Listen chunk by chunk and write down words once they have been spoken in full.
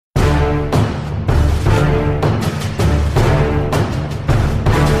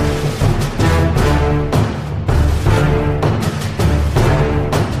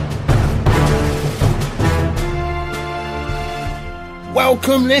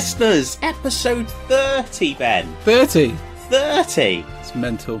Welcome, listeners! Episode 30, Ben. 30? 30! It's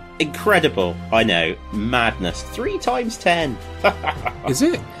mental. Incredible. I know. Madness. 3 times 10. Is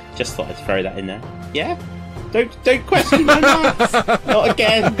it? Just thought I'd throw that in there. Yeah? Don't question my maths. Not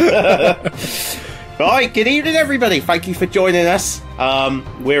again. Right, good evening, everybody. Thank you for joining us.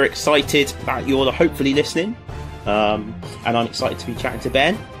 We're excited that you're hopefully listening. And I'm excited to be chatting to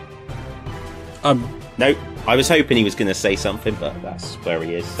Ben. No, I was hoping he was going to say something, but that's where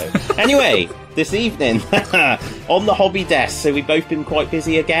he is. So anyway, this evening on the hobby desk. So we've both been quite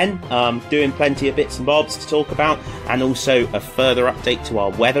busy again, doing plenty of bits and bobs to talk about, and also a further update to our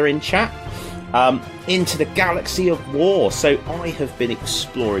weathering chat. Into the galaxy of war. So I have been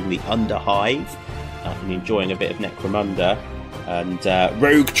exploring the Underhive and enjoying a bit of Necromunda, and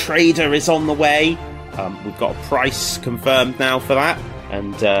Rogue Trader is on the way. We've got a price confirmed now for that,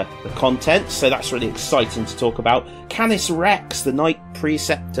 and the content, so that's really exciting to talk about. Canis Rex, the Knight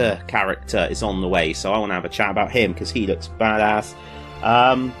Preceptor character, is on the way, so I want to have a chat about him because he looks badass.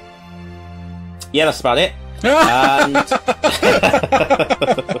 Yeah, that's about it. And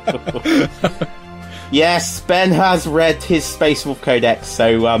yes, Ben has read his Space Wolf Codex,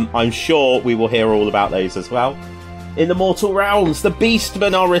 so I'm sure we will hear all about those as well. In the Mortal Realms, the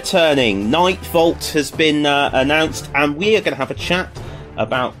Beastmen are returning. Nightvault has been announced, and we are going to have a chat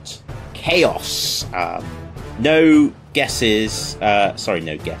about Chaos. No prizes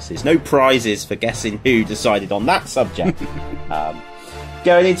for guessing who decided on that subject.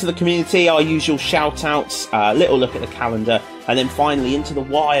 Going into the community, our usual shout-outs, a little look at the calendar, and then finally into the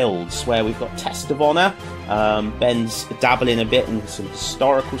wilds, where we've got Test of Honour. Ben's dabbling a bit in some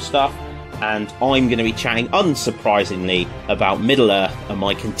historical stuff, and I'm going to be chatting, unsurprisingly, about Middle-earth and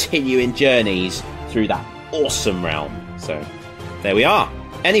my continuing journeys through that awesome realm. So, there we are.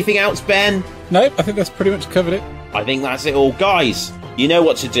 Anything else, Ben? Nope, I think that's pretty much covered it. I think that's it all. Guys, you know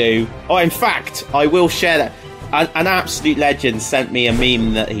what to do. Oh, in fact, I will share that. An absolute legend sent me a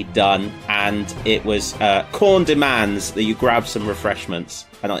meme that he'd done, and it was Korn demands that you grab some refreshments,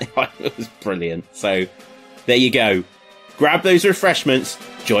 and it was brilliant. So there you go. Grab those refreshments.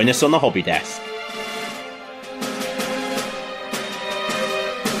 Join us on the hobby desk.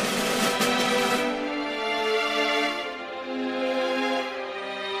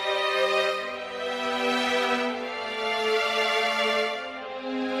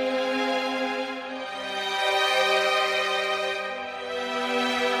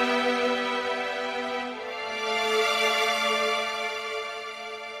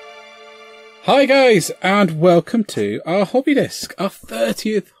 Hi guys, and welcome to our hobby desk, our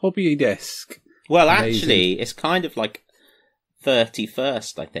 30th hobby desk. Well, actually, it's kind of like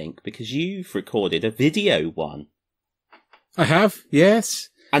 31st, I think, because you've recorded a video one. I have, yes.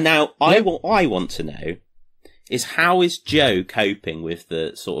 And now, what I want to know is, how is Joe coping with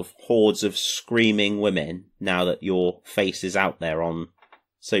the sort of hordes of screaming women now that your face is out there on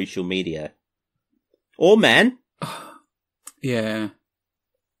social media? Or men? Yeah.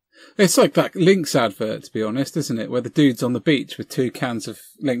 It's like that Lynx advert, to be honest, isn't it? Where the dude's on the beach with 2 cans of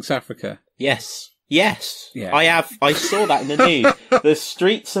Lynx Africa. Yes. Yeah. I saw that in the news. The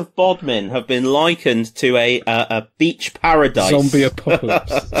streets of Bodmin have been likened to a beach paradise. Zombie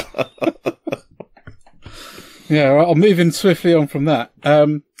apocalypse. Yeah, I'm moving swiftly on from that.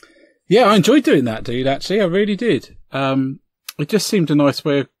 Yeah, I enjoyed doing that, dude, actually. I really did. It just seemed a nice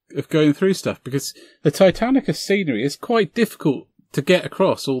way of going through stuff, because the Titanicus scenery is quite difficult to get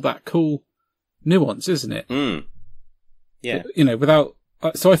across all that cool nuance, isn't it? Mm. Yeah. You know, without...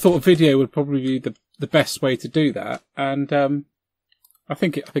 So I thought a video would probably be the best way to do that, and I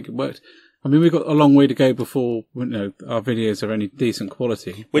think it worked. I mean, we've got a long way to go before, you know, our videos are any decent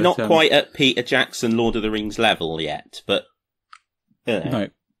quality. We're not quite at Peter Jackson Lord of the Rings level yet, but no.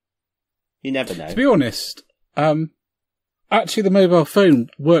 You never know. To be honest, actually the mobile phone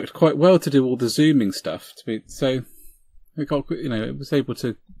worked quite well to do all the zooming stuff. So it got, you know, it was able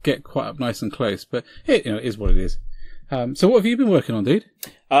to get quite up nice and close, but it, you know, it is what it is. So what have you been working on, dude?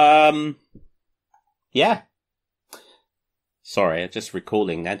 Yeah. Sorry, I'm just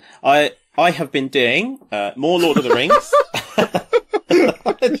recalling then. I have been doing more Lord of the Rings.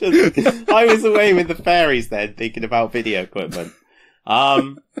 I was away with the fairies then, thinking about video equipment.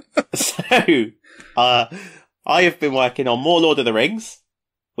 So I have been working on more Lord of the Rings,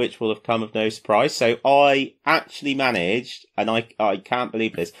 which will have come of no surprise. So I actually managed, and I can't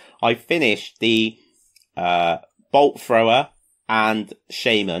believe this, I finished the Bolt Thrower and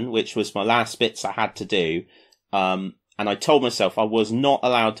Shaman, which was my last bits I had to do. And I told myself I was not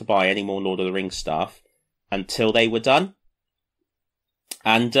allowed to buy any more Lord of the Rings stuff until they were done.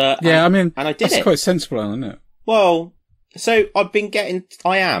 And I mean, and I did that's quite sensible, isn't it? Well, So I'm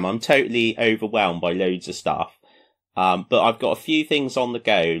totally overwhelmed by loads of stuff. But I've got a few things on the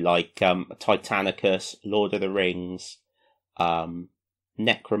go, like Titanicus, Lord of the Rings,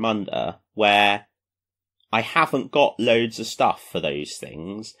 Necromunda, where I haven't got loads of stuff for those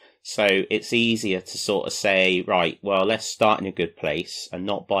things. So it's easier to sort of say, right, well, let's start in a good place and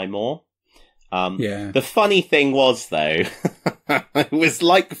not buy more. The funny thing was, though, it was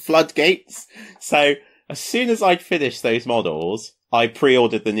like floodgates. So as soon as I'd finished those models, I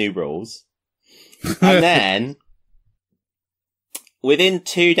pre-ordered the new rules. And then within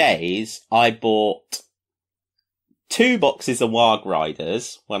 2 days, I bought 2 boxes of Warg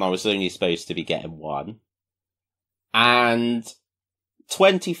Riders when I was only supposed to be getting 1. And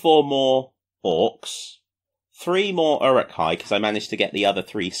 24 more Orcs, 3 more Uruk-hai, because I managed to get the other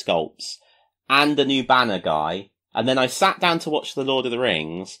 3 sculpts, and a new banner guy. And then I sat down to watch The Lord of the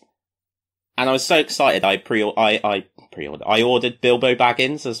Rings, and I was so excited I ordered Bilbo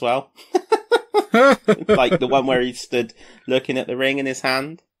Baggins as well. Like the one where he stood looking at the ring in his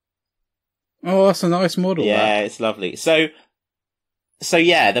hand. Oh, that's a nice model. Yeah, it's lovely. So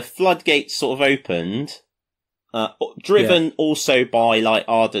yeah, the floodgates sort of opened, driven also by like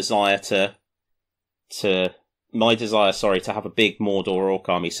our desire to have a big Mordor Orc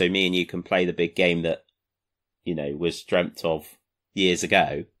army, so me and you can play the big game that, you know, was dreamt of years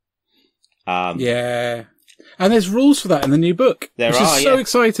ago. And there's rules for that in the new book, which is so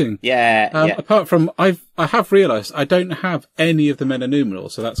exciting. Apart from, I have realised I don't have any of the men and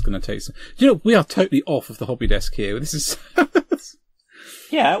numerals, so that's going to take some... You know, we are totally off of the hobby desk here. This is...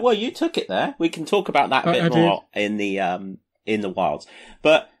 Yeah, well, you took it there. We can talk about that a bit more in the wilds.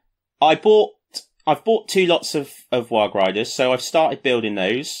 But I've bought 2 lots of Warg Riders, so I've started building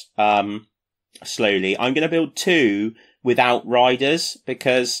those slowly. I'm going to build 2 without riders,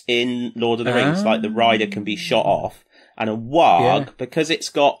 because in Lord of the Rings, like, the rider can be shot off, and a Warg, because it's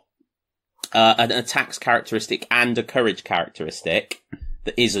got an attacks characteristic and a courage characteristic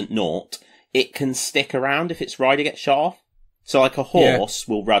that isn't naught, it can stick around if its rider gets shot off. So like a horse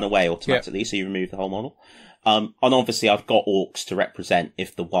will run away automatically, so you remove the whole model. And obviously I've got orcs to represent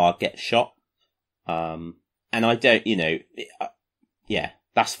if the Warg gets shot. And I don't, you know,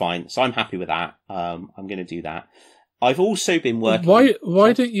 that's fine. So I'm happy with that. I'm going to do that. I've also been working...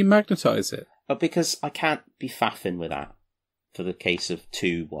 Why don't you magnetise it? Because I can't be faffing with that for the case of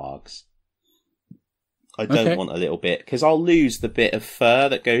 2 Wargs. I don't want a little bit, because I'll lose the bit of fur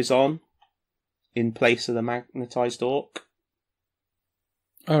that goes on in place of the magnetised orc.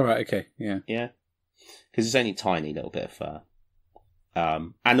 Oh, right, okay, yeah. Yeah, because it's only a tiny little bit of fur.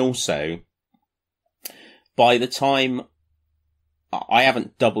 And also, by the time... I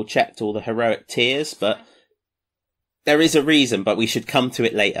haven't double-checked all the heroic tiers, but there is a reason, but we should come to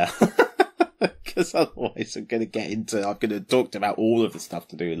it later. Because otherwise I'm going to talk about all of the stuff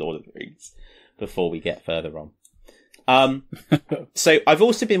to do with Lord of the Rings before we get further on. So I've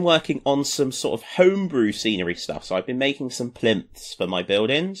also been working on some sort of homebrew scenery stuff. So I've been making some plinths for my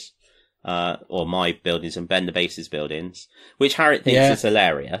buildings, or my buildings and Ben the Base's buildings, which Harriet thinks is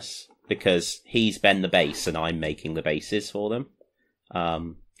hilarious because he's Ben the Base and I'm making the bases for them.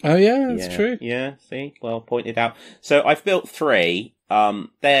 That's true. Yeah, see? Well pointed out. So I've built 3.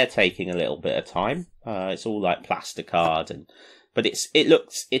 They're taking a little bit of time. It's all like plasticard, but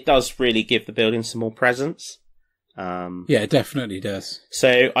it does really give the building some more presence. It definitely does.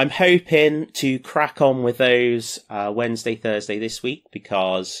 So I'm hoping to crack on with those Wednesday, Thursday this week,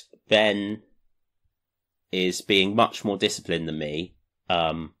 because Ben is being much more disciplined than me.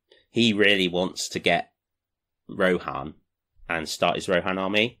 He really wants to get Rohan and start his Rohan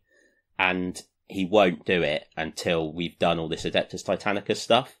army, and he won't do it until we've done all this Adeptus Titanicus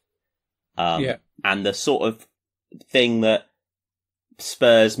stuff. And the sort of thing that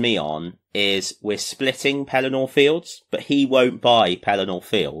spurs me on is we're splitting Pelennor Fields, but he won't buy Pelennor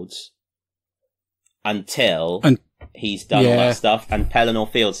Fields until he's done all that stuff. And Pelennor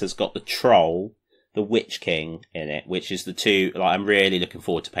Fields has got the Troll, the Witch King in it, which is the 2. Like, I'm really looking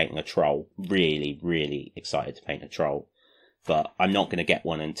forward to painting a Troll. Really, really excited to paint a Troll. But I'm not going to get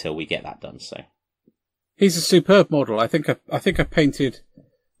one until we get that done. So he's a superb model. I think I painted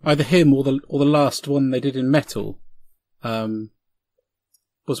either him or the last one they did in metal.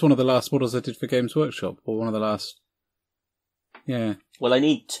 Was one of the last models I did for Games Workshop, or one of the last. Yeah. Well, I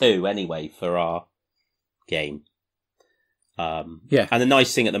need 2 anyway for our game. And the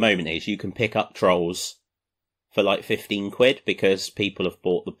nice thing at the moment is you can pick up Trolls for like 15 quid because people have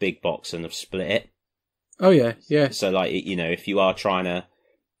bought the big box and have split it. Oh, yeah, yeah. So, like, you know, if you are trying to...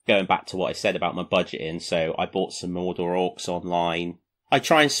 Going back to what I said about my budgeting, so I bought some Mordor Orcs online. I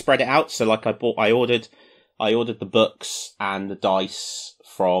try and spread it out, so, like, I I ordered the books and the dice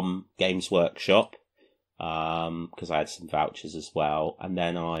from Games Workshop, because I had some vouchers as well. And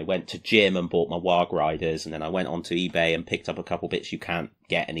then I went to Jim and bought my Warg Riders, and then I went onto eBay and picked up a couple bits you can't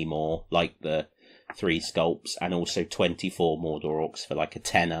get anymore, like the 3 sculpts, and also 24 Mordor Orcs for like a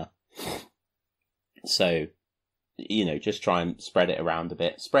tenner. So, just try and spread it around a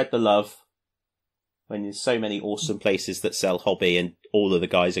bit. Spread the love. When there's so many awesome places that sell hobby and all of the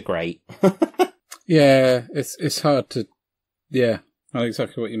guys are great. Yeah, it's hard to... Yeah, I know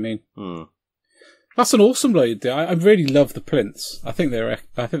exactly what you mean. That's an awesome load. I really love the plinths. I think they're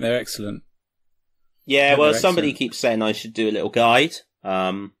excellent. Yeah, well, somebody keeps saying I should do a little guide.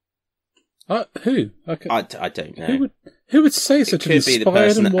 Who? I don't know. Who would say such an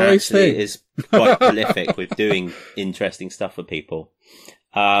inspired and wise thing? Is quite prolific with doing interesting stuff for people.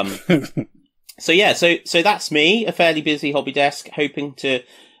 So that's me, a fairly busy hobby desk,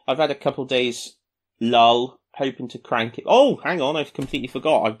 I've had a couple days lull, hoping to crank it. Oh, hang on, I've completely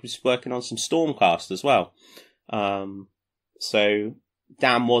forgot. I was working on some Stormcast as well. So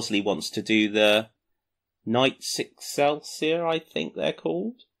Dan Wasley wants to do the Knights Excelsior, I think they're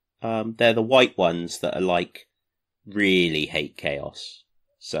called. They're the white ones that are like, really hate chaos.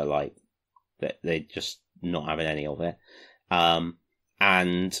 So like, they're just not having any of it.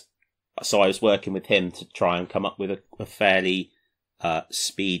 And so I was working with him to try and come up with a fairly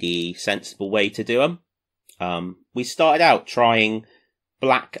speedy, sensible way to do them. We started out trying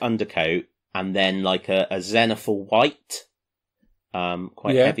black undercoat and then like a Xenophil white,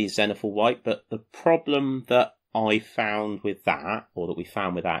 heavy Xenophil white. But the problem that I found with that, or that we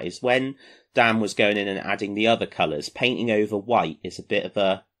found with that, is when Dan was going in and adding the other colours, painting over white is a bit of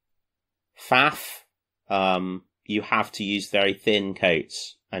a faff. You have to use very thin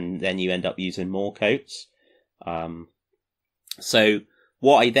coats, and then you end up using more coats. So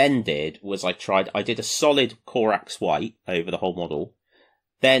what I then did was I did a solid Corax white over the whole model,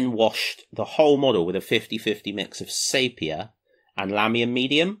 then washed the whole model with a 50-50 mix of Sapia and Lamium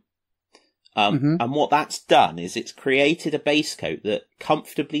Medium. And what that's done is it's created a base coat that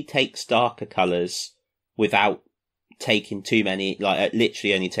comfortably takes darker colours without taking too many, like it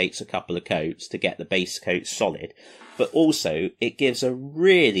literally only takes a couple of coats to get the base coat solid. But also it gives a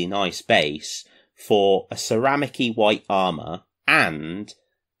really nice base for a ceramic-y white armour and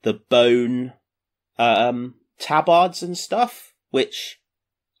the bone tabards and stuff, which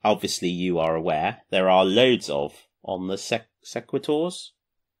obviously you are aware there are loads of on the sequitors.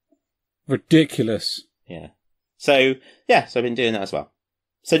 Ridiculous. Yeah. So I've been doing that as well.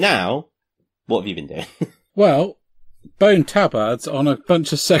 So now, what have you been doing? Well, bone tabards on a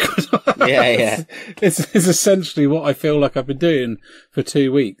bunch of sequitors. Yeah. It's essentially what I feel like I've been doing for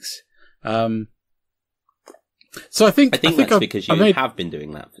 2 weeks. So I think that's because you have been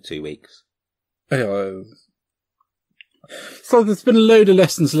doing that for 2 weeks. So there's been a load of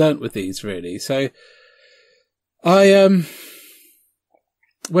lessons learnt with these, really. So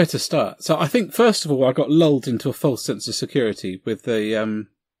where to start? So I think first of all I got lulled into a false sense of security with the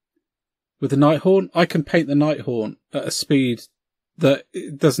Nighthaunt. I can paint the Nighthaunt at a speed that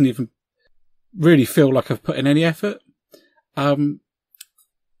it doesn't even really feel like I've put in any effort.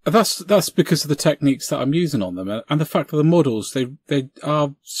 That's because of the techniques that I'm using on them and the fact that the models they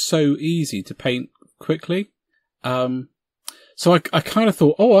are so easy to paint quickly. So I kind of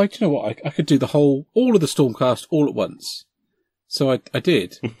thought, you know what, I could do all of the Stormcast all at once. So I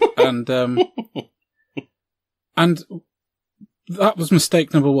did, and that was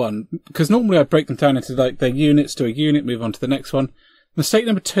mistake number one, because normally I break them down into like their units, do a unit, move on to the next one. Mistake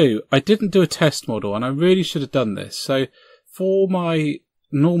number two, I didn't do a test model, and I really should have done this. So for my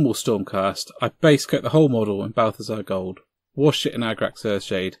normal Stormcast, I base coat the whole model in Balthazar Gold, wash it in Agrax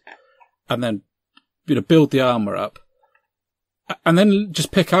Earthshade, and then build the armour up, and then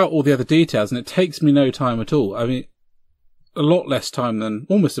just pick out all the other details, and it takes me no time at all. I mean, a lot less time than,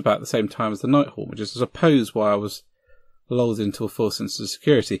 almost about the same time as the Nighthaunt, which is, I suppose, why I was lulled into a false sense of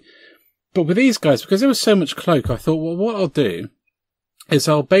security. But with these guys, because there was so much cloak, I thought, well, what I'll do is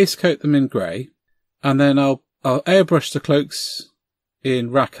I'll base coat them in grey, and then I'll airbrush the cloaks in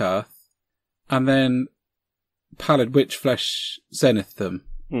Rakarth, and then Pallid Witchflesh Zenith them,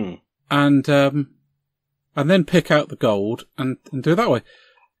 and then pick out the gold and do it that way.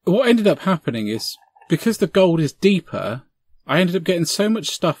 What ended up happening is, because the gold is deeper, I ended up getting so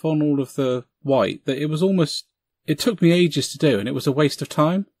much stuff on all of the white that it took me ages to do, and it was a waste of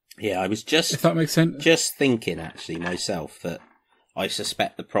time. Yeah, I was just... If that makes sense. Just thinking, actually, myself, that I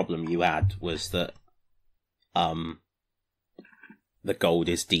suspect the problem you had was that the gold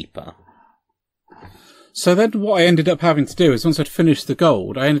is deeper. So then what I ended up having to do is, once I'd finished the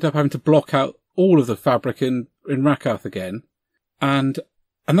gold, I ended up having to block out all of the fabric in Rakath again, and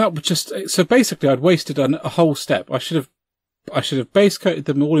that would just, so basically I'd wasted a whole step. I should have base coated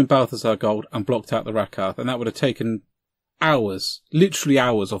them all in Balthazar Gold and blocked out the Rakath, and that would have taken hours, literally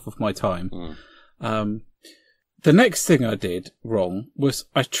hours off of my time. The next thing I did wrong was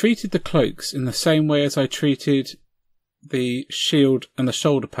I treated the cloaks in the same way as I treated the shield and the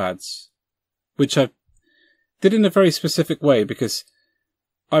shoulder pads, which I did in a very specific way because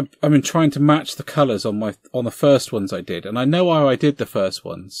I've been trying to match the colours on the first ones I did, and I know how I did the first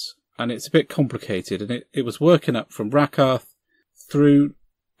ones, and it's a bit complicated, and it was working up from Rakath through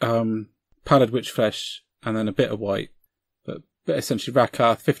Pallid Witchflesh and then a bit of white, but essentially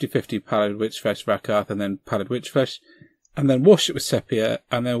Rakath, 50-50 Pallid Witchflesh, Rakath, and then Pallid Witchflesh, and then wash it with Sepia,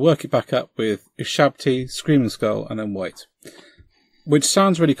 and then work it back up with Ushabti, Screaming Skull, and then white. Which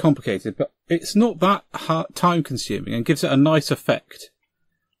sounds really complicated, but it's not that time consuming and gives it a nice effect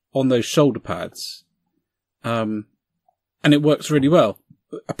on those shoulder pads. And it works really well.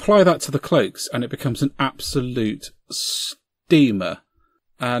 Apply that to the cloaks and it becomes an absolute steamer.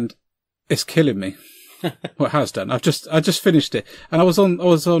 And it's killing me. Well, it has done. I just finished it. And I was on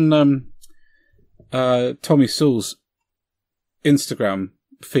Tommy Sewell's Instagram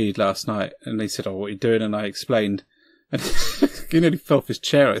feed last night, and he said, "Oh, what are you doing?" And I explained, and he nearly fell off his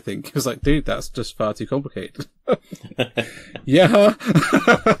chair, I think. He was like, "Dude, that's just far too complicated." Yeah,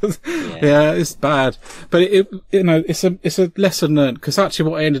 it's bad, but it's a lesson learned, because actually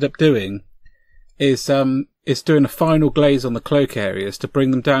what I ended up doing is doing a final glaze on the cloak areas to bring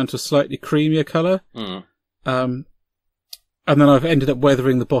them down to a slightly creamier colour. And then I've ended up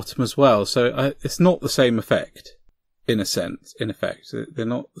weathering the bottom as well, so it's not the same effect. In effect, they're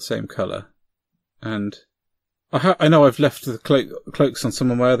not the same colour. And I know I've left the cloaks on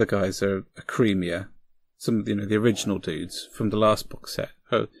some of my other guys that are creamier. Some of the original dudes from the last box set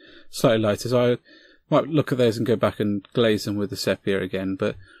are slightly lighter. So I might look at those and go back and glaze them with the sepia again.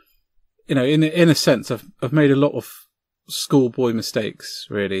 But in a sense, I've made a lot of schoolboy mistakes.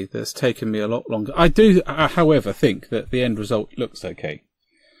 Really, that's taken me a lot longer. I do, however, think that the end result looks okay.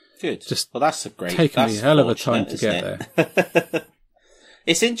 Good. That's taken me a hell of a time to get there.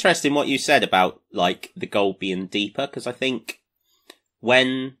 It's interesting what you said about like the gold being deeper, because I think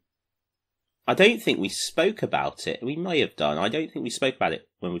I don't think we spoke about it. We may have done. I don't think we spoke about it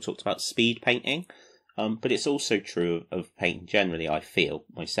when we talked about speed painting. But it's also true of painting generally, I feel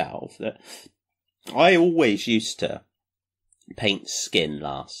myself, that I always used to paint skin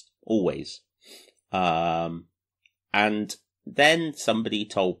last. Always. And then somebody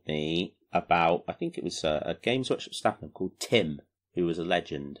told me about, I think it was a Games Workshop staff member called Tim, who was a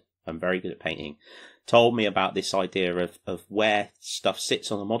legend and very good at painting, told me about this idea of where stuff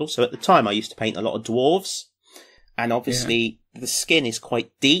sits on the model. So at the time I used to paint a lot of dwarves, and obviously the skin is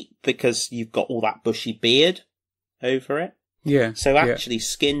quite deep because you've got all that bushy beard over it. Yeah. So actually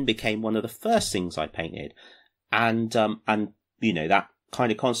skin became one of the first things I painted. And that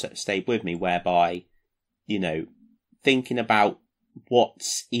kind of concept stayed with me, whereby, thinking about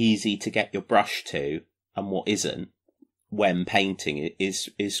what's easy to get your brush to and what isn't when painting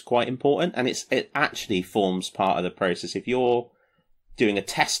is quite important, and it actually forms part of the process. If you're doing a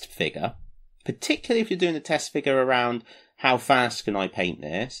test figure, particularly if you're doing a test figure around how fast can I paint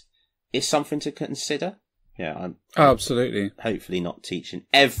this, it's something to consider. Yeah, I'm absolutely. Hopefully not teaching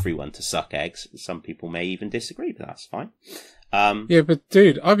everyone to suck eggs. Some people may even disagree, but that's fine. Yeah, but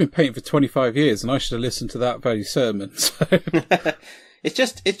dude, I've been painting for 25 years, and I should have listened to that very sermon. So. It's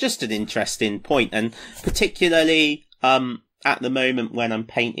just an interesting point, and particularly at the moment when I'm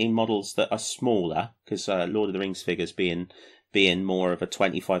painting models that are smaller, because Lord of the Rings figures being more of a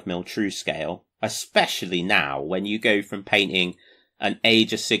 25mm true scale, especially now when you go from painting an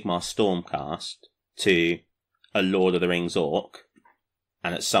Age of Sigmar Stormcast to a Lord of the Rings Orc,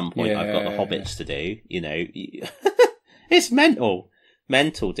 and at some point I've got the Hobbits to do, it's mental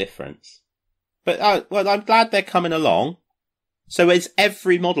difference. But I'm glad they're coming along. So is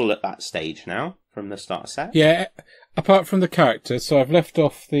every model at that stage now from the starter set? Yeah, apart from the characters. So I've left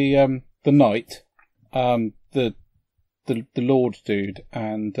off the knight, the Lord dude,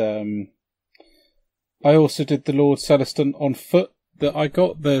 and I also did the Lord Celestin on foot. That I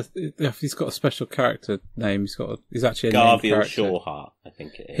got he's got a special character name. He's actually a Garviel Shoreheart, I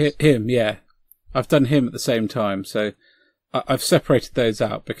think it is. Him, yeah. I've done him at the same time, so I've separated those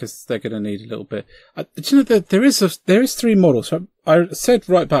out because they're going to need a little bit. Do you know there is 3 models? I said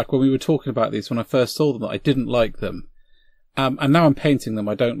right back when we were talking about these when I first saw them that I didn't like them, and now I'm painting them.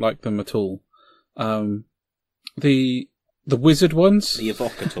 I don't like them at all. The wizard ones, the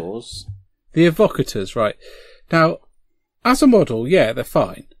evocators, right now. As a model, yeah, they're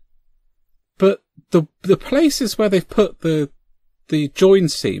fine. But the places where they've put the join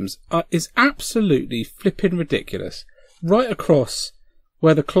seams is absolutely flipping ridiculous. Right across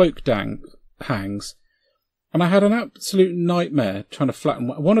where the cloak hangs. And I had an absolute nightmare trying to flatten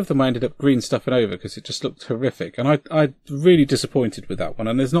one of them. I ended up green stuffing over because it just looked horrific. And I really disappointed with that one.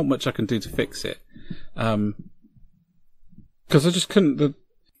 And there's not much I can do to fix it. Because I just couldn't.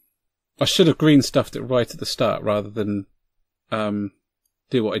 I should have green stuffed it right at the start rather than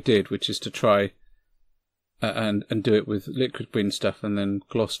do what I did, which is to try and do it with liquid green stuff and then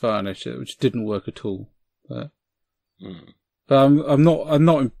gloss varnish, which didn't work at all. But I'm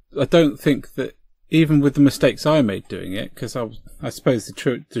not. I don't think that. Even with the mistakes I made doing it, because I suppose the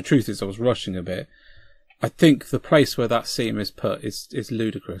truth is I was rushing a bit. I think the place where that seam is put is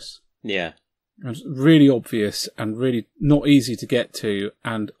ludicrous. Yeah. It's really obvious and really not easy to get to,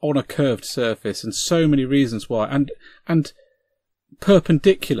 and on a curved surface, and so many reasons why, and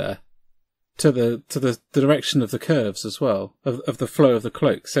perpendicular to the direction of the curves as well, of the flow of the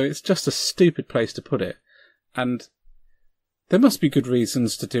cloak. So it's just a stupid place to put it, and there must be good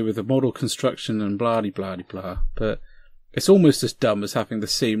reasons to do with the model construction and blah-de-blah-de-blah, but it's almost as dumb as having the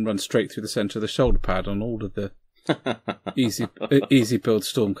seam run straight through the centre of the shoulder pad on all of the easy build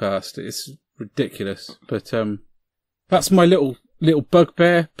Stormcast. It's ridiculous. But that's my little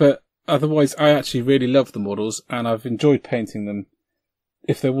bugbear, but otherwise I actually really love the models, and I've enjoyed painting them.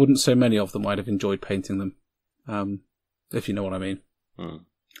 If there weren't so many of them, I'd have enjoyed painting them, if you know what I mean.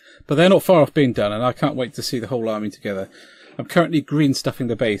 But they're not far off being done, and I can't wait to see the whole army together. I'm currently green stuffing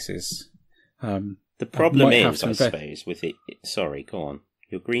the bases. The problem is, I suppose, with it... Sorry, go on.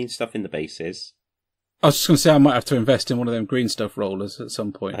 You're green stuffing the bases. I was just going to say I might have to invest in one of them green stuff rollers at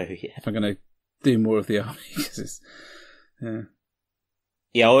some point. Oh, yeah. If I'm going to do more of the army.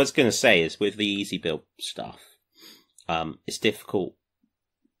 Yeah, I was going to say is with the easy build stuff, it's difficult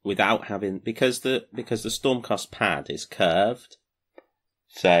without having... Because the Stormcast pad is curved.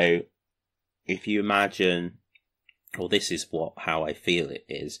 So, if you imagine... Well, this is how I feel it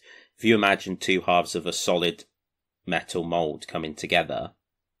is. If you imagine two halves of a solid metal mould coming together,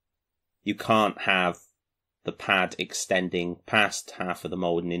 you can't have the pad extending past half of the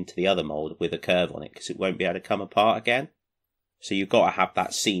mould and into the other mould with a curve on it, because it won't be able to come apart again. So you've got to have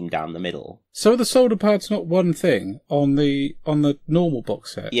that seam down the middle. So are the solder pads not one thing on the normal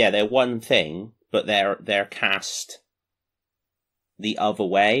box set? Yeah, they're one thing, but they're cast the other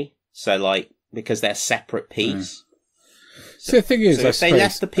way. So because they're separate piece. So the thing is, so if they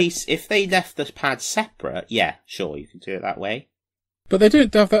left the pad separate, yeah, sure, you can do it that way. But they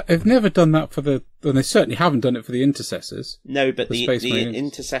don't have that. They've never done that and they certainly haven't done it for the intercessors. No, but the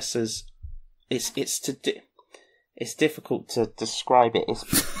intercessors, it's difficult to describe it.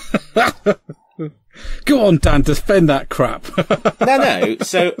 Go on, Dan, defend that crap. No.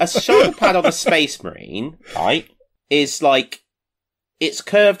 So a shoulder pad on a Space Marine, right, is it's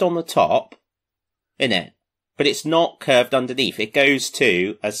curved on the top, innit? But it's not curved underneath. It goes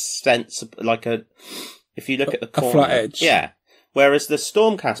to a sense if you look at the corner, a flat edge. Yeah. Whereas the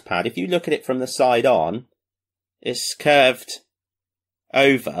Stormcast pad, if you look at it from the side on, it's curved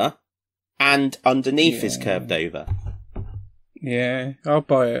over, and underneath is curved over. Yeah, I'll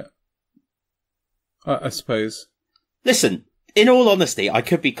buy it. I suppose. Listen, in all honesty, I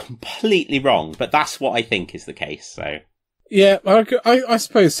could be completely wrong, but that's what I think is the case, so... Yeah, I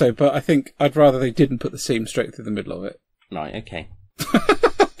suppose so, but I think I'd rather they didn't put the seam straight through the middle of it. Right, okay.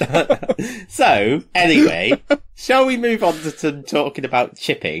 So, anyway, shall we move on to talking about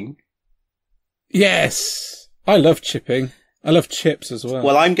chipping? Yes! I love chipping. I love chips as well.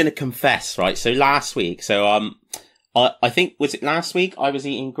 Well, I'm going to confess, right? So last week, I think, was it last week? I was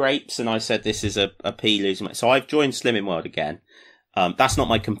eating grapes and I said this is a pea losing. So I've joined Slimming World again. That's not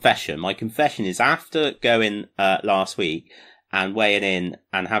my confession. My confession is after going last week and weighing in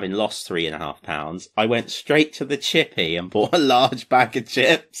and having lost 3.5 pounds, I went straight to the chippy and bought a large bag of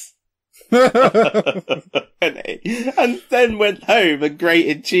chips. and then went home and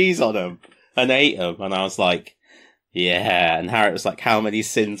grated cheese on them and ate them. And I was like, yeah. And Harriet was like, how many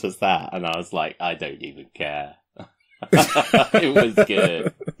sins was that? And I was like, I don't even care. It was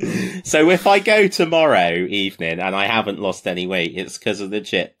good. So if I go tomorrow evening and I haven't lost any weight, it's because of the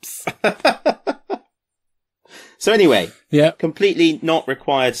chips. So anyway, yeah, completely not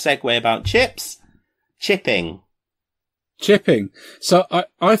required segue about chips. Chipping. So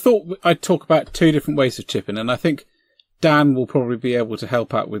I thought I'd talk about two different ways of chipping, and I think Dan will probably be able to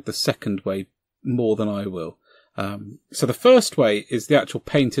help out with the second way more than I will. So the first way is the actual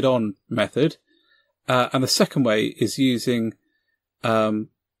painted on method. And the second way is using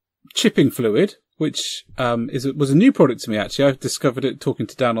chipping fluid, which was a new product to me, actually. I've discovered it talking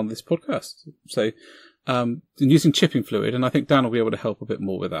to Dan on this podcast. So using chipping fluid, and I think Dan will be able to help a bit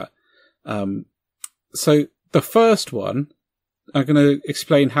more with that. So the first one, I'm going to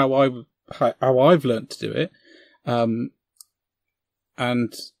explain how I've learnt to do it, and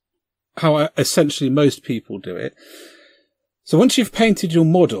how essentially most people do it. So once you've painted your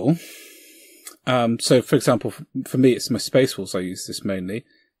model, so for example, for me, it's my Space Wolves. I use this mainly,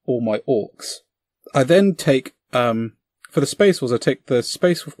 or my Orcs. I then take, for the Space Wolves, I take the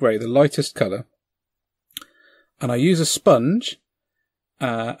Space Wolf Grey, the lightest colour, and I use a sponge,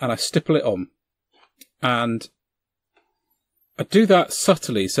 and I stipple it on. And I do that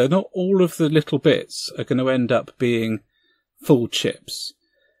subtly, so not all of the little bits are going to end up being full chips.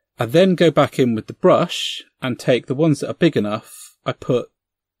 I then go back in with the brush and take the ones that are big enough. I put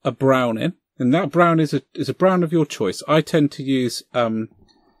a brown in, and that brown is a brown of your choice. I tend to use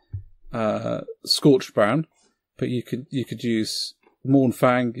scorched brown, but you could use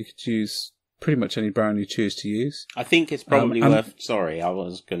Mornfang. You could use pretty much any brown you choose to use. I think it's probably worth... Sorry, I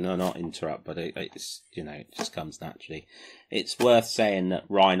was going to not interrupt, but it's, it just comes naturally. It's worth saying that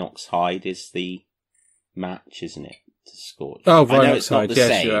Rhinox Hide is the match, isn't it? To Scorch. Oh, Rhinox Hide,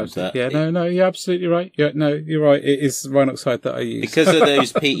 yes, you're absolutely... No, you're absolutely right. Yeah, no, you're right. It is Rhinox Hide that I use. Because of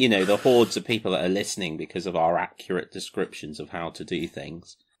those, the hordes of people that are listening, because of our accurate descriptions of how to do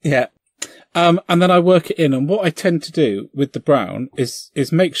things. Yeah. And then I work it in, and what I tend to do with the brown is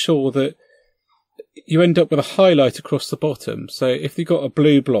make sure that you end up with a highlight across the bottom. So if you've got a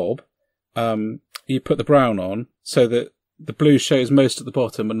blue blob, you put the brown on so that the blue shows most at the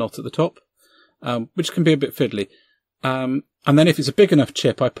bottom and not at the top, which can be a bit fiddly. And then if it's a big enough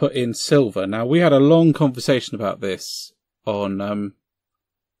chip, I put in silver. Now, we had a long conversation about this on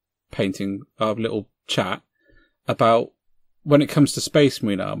painting, our little chat, about when it comes to Space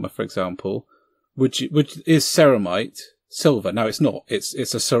Marine armor, for example, which is ceramite silver. Now, it's not. It's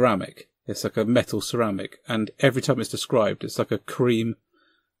a ceramic. It's like a metal ceramic, and every time it's described, it's like a cream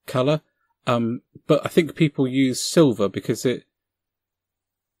colour. But I think people use silver because it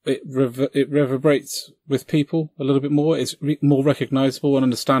reverberates with people a little bit more. It's more recognisable and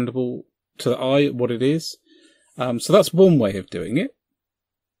understandable to the eye what it is. So that's one way of doing it.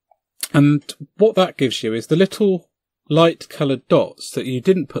 And what that gives you is the little light coloured dots that you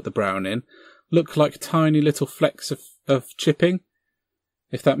didn't put the brown in look like tiny little flecks of chipping.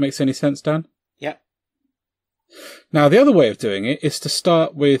 If that makes any sense, Dan? Yeah. Now, the other way of doing it is to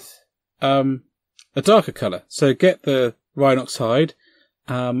start with a darker colour. So get the Rhinox Hide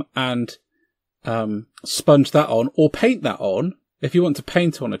and sponge that on, or paint that on. If you want to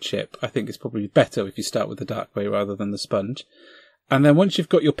paint on a chip, I think it's probably better if you start with the dark way rather than the sponge. And then once you've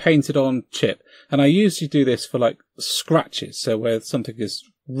got your painted on chip, and I usually do this for like scratches, so where something is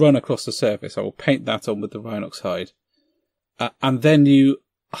run across the surface, I will paint that on with the Rhinox Hide. And then you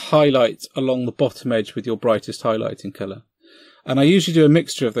highlight along the bottom edge with your brightest highlighting colour. And I usually do a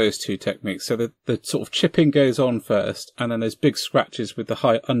mixture of those two techniques. So the sort of chipping goes on first, and then those big scratches with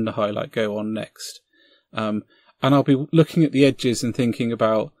the under highlight go on next. And I'll be looking at the edges and thinking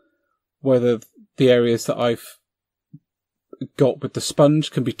about whether the areas that I've got with the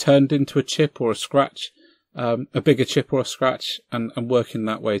sponge can be turned into a chip or a scratch, a bigger chip or a scratch, and working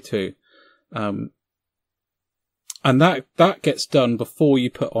that way too. And that gets done before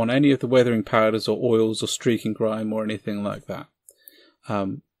you put on any of the weathering powders or oils or streaking grime or anything like that.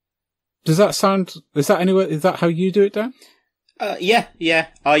 Is that how you do it, Dan? Yeah.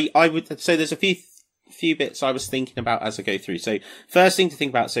 I would, so there's a few bits I was thinking about as I go through. So first thing to think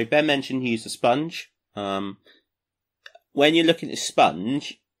about, so Ben mentioned you use a sponge. When you're looking at a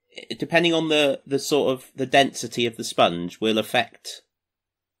sponge, depending on the sort of the density of the sponge will affect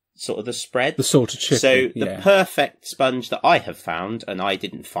sort of the spread. The sort of chipping. So the perfect sponge that I have found, and I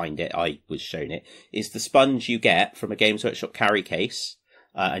didn't find it, I was shown it, is the sponge you get from a Games Workshop carry case.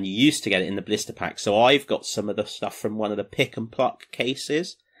 And you used to get it in the blister pack. So I've got some of the stuff from one of the pick and pluck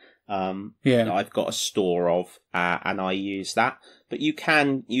cases. That I've got a store of, and I use that. But you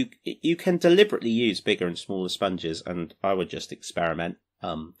can deliberately use bigger and smaller sponges, and I would just experiment,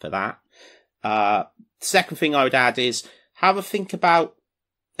 for that. Second thing I would add is have a think about,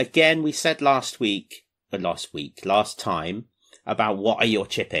 again, we said last time, about what are your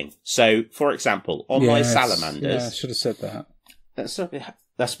chipping. So, for example, on my salamanders... Yeah, I should have said that.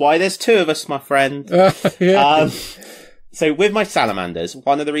 That's why there's two of us, my friend. So, with my salamanders,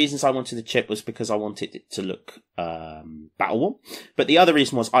 one of the reasons I wanted to chip was because I wanted it to look battle worn. But the other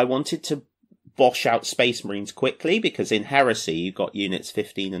reason was I wanted to bosh out Space Marines quickly, because in Heresy, you've got units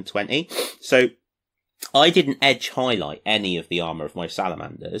 15 and 20. So, I didn't edge highlight any of the armour of my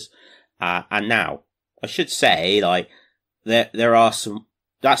salamanders. And now, I should say, like, there are some...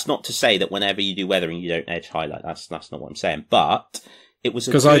 That's not to say that whenever you do weathering, you don't edge highlight. That's not what I'm saying. But it was...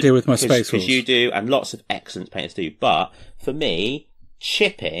 Because I do with my space Because you do, and lots of excellent painters do. But for me,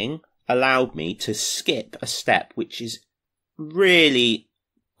 chipping allowed me to skip a step, which is really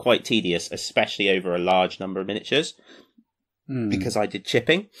quite tedious, especially over a large number of miniatures, because I did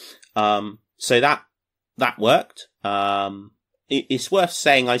chipping. So that worked. It's worth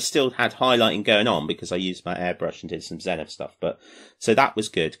saying I still had highlighting going on because I used my airbrush and did some Zenith stuff, so that was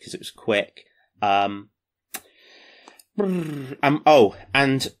good because it was quick. And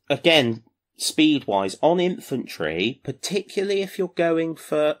again, speed-wise, on infantry, particularly if you're going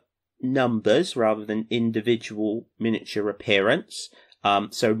for numbers rather than individual miniature appearance.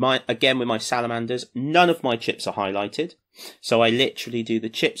 So with my salamanders, none of my chips are highlighted. So I literally do the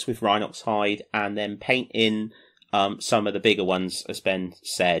chips with Rhinox hide and then paint in some of the bigger ones, as Ben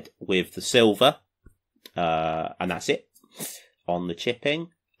said, with the silver. And that's it on the chipping.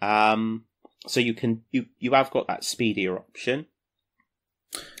 So you have got that speedier option.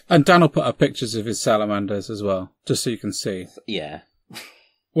 And Dan will put up pictures of his salamanders as well, just so you can see. Yeah.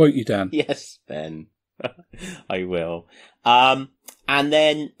 Won't you, Dan? Yes, Ben. I will. And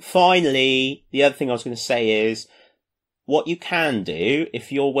then finally, the other thing I was going to say is what you can do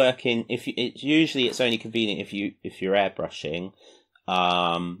if you're working. It's only convenient if you're airbrushing.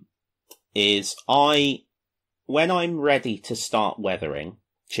 When I'm ready to start weathering,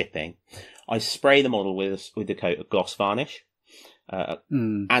 chipping, I spray the model with a coat of gloss varnish.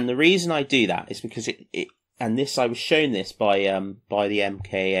 And the reason I do that is because and this, I was shown this by the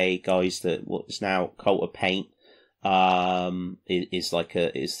MKA guys that what's now Cult of Paint, is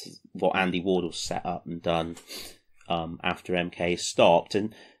what Andy Wardle's set up and done, after MK stopped.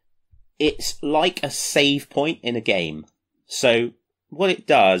 And it's like a save point in a game. So what it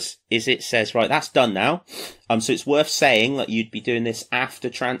does is it says, right, that's done now. So it's worth saying that you'd be doing this after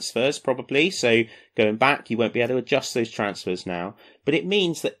transfers, probably. So going back, you won't be able to adjust those transfers now. But it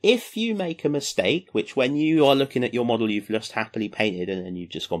means that if you make a mistake, which when you are looking at your model you've just happily painted and then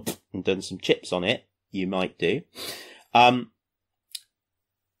you've just gone and done some chips on it, you might do,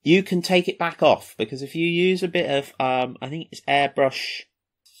 you can take it back off. Because if you use a bit of, I think it's airbrush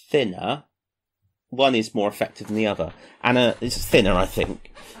thinner, one is more effective than the other, and it's thinner, I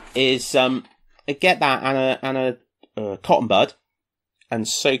think, is get that and a cotton bud and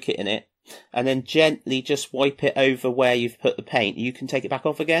soak it in it, and then gently just wipe it over where you've put the paint. You can take it back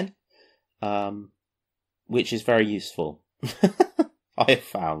off again, which is very useful. I have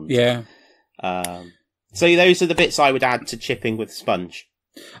found. Yeah. So those are the bits I would add to chipping with sponge.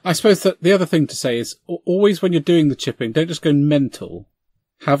 I suppose that the other thing to say is always when you're doing the chipping, don't just go mental.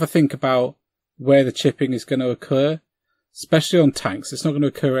 Have a think about where the chipping is going to occur, especially on tanks. It's not going to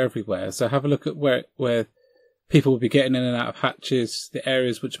occur everywhere. So have a look at where people will be getting in and out of hatches, the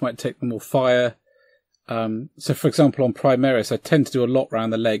areas which might take them more fire. So for example, on Primaris, I tend to do a lot around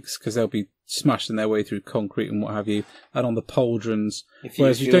the legs because they'll be smashing their way through concrete and what have you, and on the pauldrons.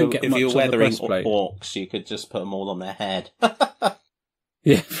 Whereas you don't get much on the breastplate. If you're weathering orcs, you could just put them all on their head.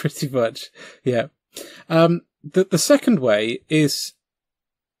 Yeah, pretty much. Yeah. The second way is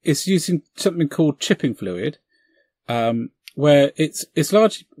using something called chipping fluid, where it's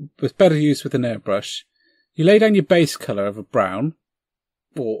largely better used with an airbrush. You lay down your base colour of a brown,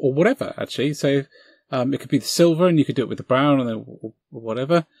 or whatever, actually. So, it could be the silver and you could do it with the brown and then or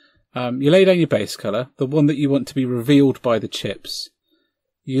whatever. You lay down your base colour, the one that you want to be revealed by the chips.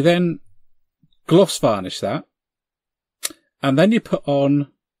 You then gloss varnish that, and then you put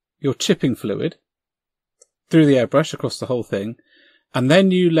on your chipping fluid through the airbrush across the whole thing. And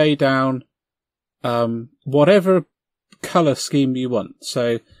then you lay down whatever colour scheme you want.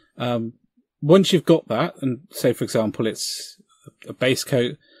 So once you've got that, and say, for example, it's a base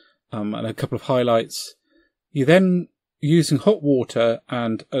coat and a couple of highlights, you then, using hot water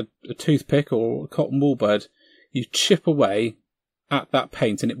and a toothpick or a cotton wool bud, you chip away at that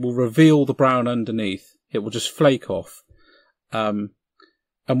paint and it will reveal the brown underneath. It will just flake off. And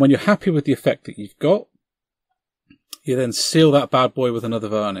when you're happy with the effect that you've got, you then seal that bad boy with another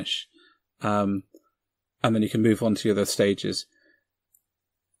varnish. And then you can move on to the other stages.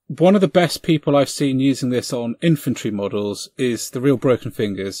 One of the best people I've seen using this on infantry models is the Real Broken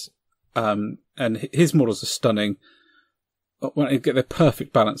Fingers. And his models are stunning. When you get the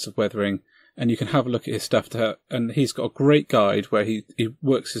perfect balance of weathering, and you can have a look at his stuff and he's got a great guide where he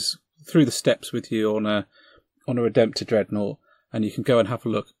works through the steps with you on a Redemptor Dreadnought, and you can go and have a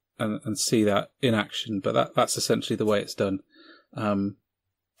look and see that in action. But that's essentially the way it's done.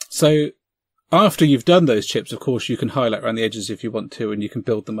 So after you've done those chips, of course, you can highlight around the edges if you want to, and you can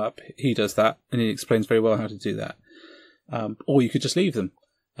build them up. He does that, and he explains very well how to do that. Or you could just leave them.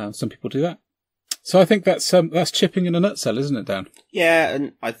 Some people do that. So I think that's chipping in a nutshell, isn't it, Dan? Yeah,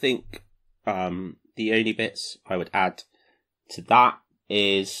 and I think the only bits I would add to that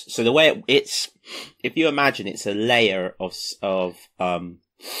is, so the way it's, if you imagine it's a layer of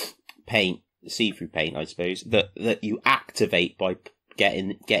paint, see-through paint, I suppose, that you activate by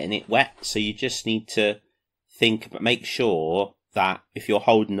getting it wet. So you just need to make sure that if you're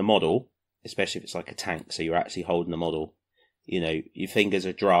holding the model, especially if it's like a tank, so you're actually holding the model, your fingers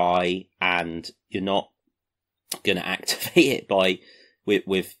are dry and you're not going to activate it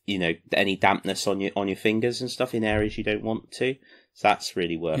with any dampness on your fingers and stuff in areas you don't want to. So that's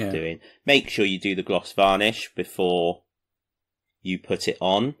really worth doing. Make sure you do the gloss varnish before you put it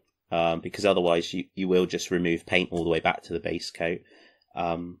on, because otherwise you will just remove paint all the way back to the base coat.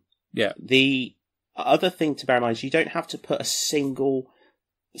 The other thing to bear in mind is you don't have to put a single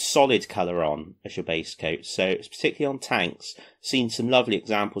solid colour on as your base coat. So particularly on tanks, I've seen some lovely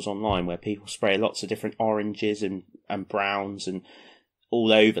examples online where people spray lots of different oranges and browns and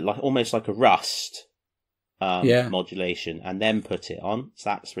all over, like almost like a rust modulation, and then put it on. So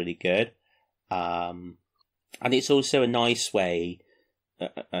that's really good. And it's also a nice way,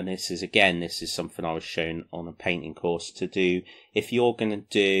 and this is something I was shown on a painting course to do. If you're going to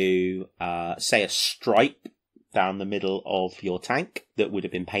do, say, a stripe down the middle of your tank that would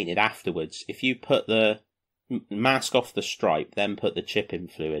have been painted afterwards, if you put the mask off the stripe, then put the chipping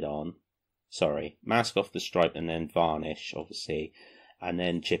fluid on. Sorry, mask off the stripe and then varnish, obviously, and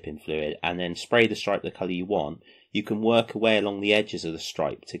then chipping fluid, and then spray the stripe the colour you want. You can work away along the edges of the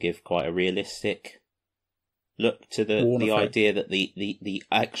stripe to give quite a realistic look to the idea that the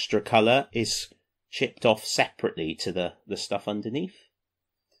extra colour is chipped off separately to the stuff underneath.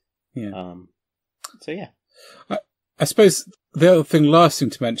 Yeah. So yeah. I suppose the other last thing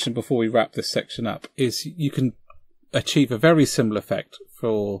to mention before we wrap this section up is you can achieve a very similar effect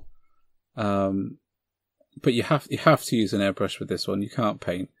for, but you have to use an airbrush with this one. You can't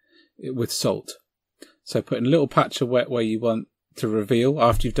paint it with salt. So putting a little patch of wet where you want to reveal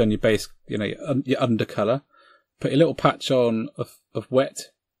after you've done your base, your undercolour. Put a little patch on of wet,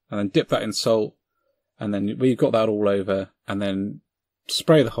 and then dip that in salt, and then you've got that all over, and then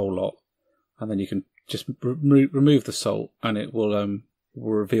spray the whole lot, and then you can just remove the salt, and it will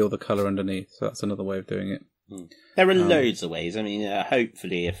reveal the colour underneath. So that's another way of doing it. There are loads of ways. I mean,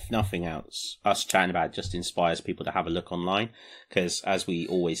 hopefully, if nothing else, us chatting about it just inspires people to have a look online, because as we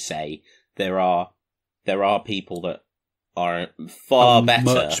always say, there are people that are far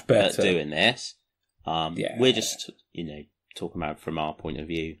better at doing this. We're just, talking about it from our point of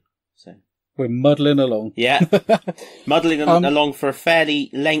view. So we're muddling along. Yeah, muddling along for a fairly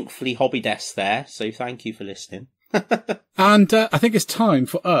lengthy hobby desk there. So thank you for listening. And I think it's time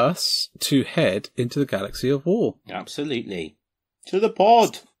for us to head into the Galaxy of War. Absolutely. To the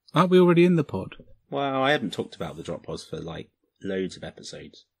pod. Aren't we already in the pod? Well, I haven't talked about the drop pods for loads of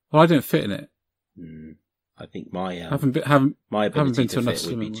episodes. Well, I don't fit in it. I think my my ability to fit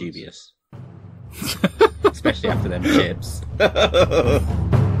would be dubious. Especially after them chips.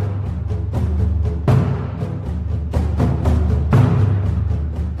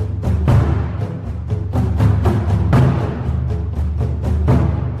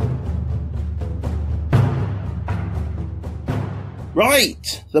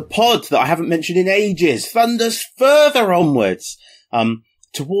 Right, the pod that I haven't mentioned in ages thunders further onwards,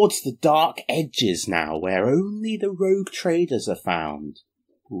 towards the dark edges now, where only the rogue traders are found.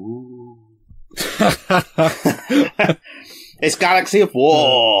 Ooh. It's Galaxy of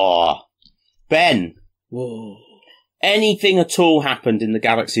War. Ben. Whoa. Anything at all happened in the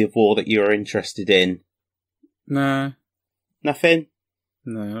Galaxy of War that you're interested in? Nah. Nothing?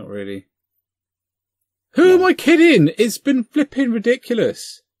 No, not really. Who am I kidding? It's been flipping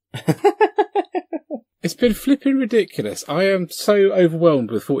ridiculous. It's been flipping ridiculous. I am so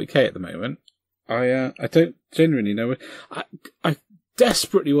overwhelmed with 40k at the moment. I don't genuinely know. I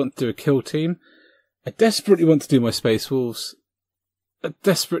desperately want to do a kill team. I desperately want to do my Space Wolves. I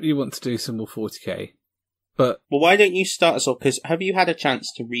desperately want to do some more 40k. But well, why don't you start us off? Because have you had a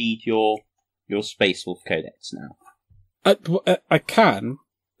chance to read your Space Wolf Codex now? I can.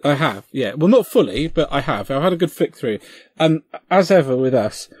 I have, yeah. Well, not fully, but I have. I've had a good flick through. And as ever with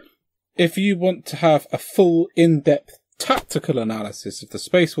us, if you want to have a full, in-depth, tactical analysis of the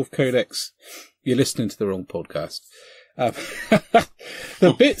Space Wolf Codex, you're listening to the wrong podcast.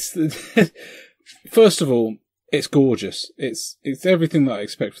 The bits... First of all, it's gorgeous. It's everything that I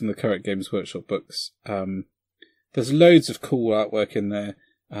expect from the current Games Workshop books. There's loads of cool artwork in there.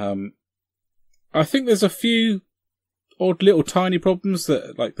 I think there's a few odd little tiny problems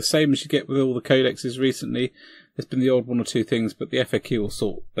that, like, the same as you get with all the codexes recently. There's been the odd one or two things, but the FAQ will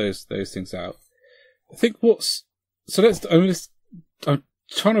sort those things out. I think I'm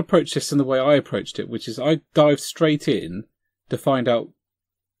trying to approach this in the way I approached it, which is I dived straight in to find out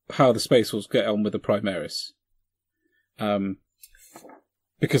how the Space Wolves get on with the Primaris.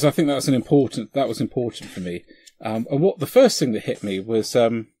 Because I think that was important for me. And what the first thing that hit me was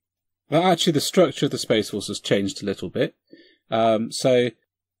that actually the structure of the Space Wolves has changed a little bit. So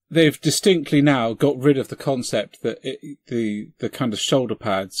they've distinctly now got rid of the concept that the kind of shoulder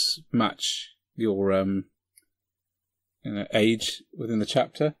pads match your age within the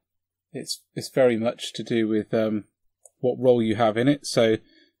chapter. It's very much to do with what role you have in it. So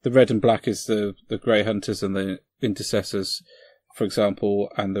the red and black is the Grey Hunters and the Intercessors, for example,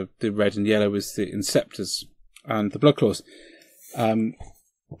 and the red and yellow is the Inceptors and the Bloodclaws.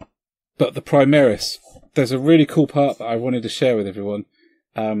 But the Primaris, there's a really cool part that I wanted to share with everyone.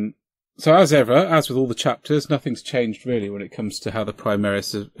 So as ever, as with all the chapters, nothing's changed really when it comes to how the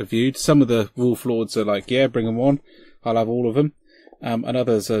Primaris are viewed. Some of the Wolf Lords are like, yeah, bring them on, I'll have all of them. And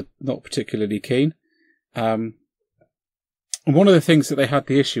others are not particularly keen. And one of the things that they had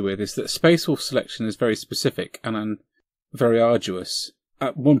the issue with is that Space Wolf selection is very specific and very arduous.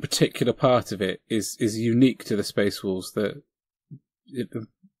 One particular part of it is unique to the Space Wolves that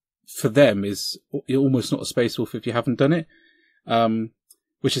for them is you're almost not a Space Wolf if you haven't done it.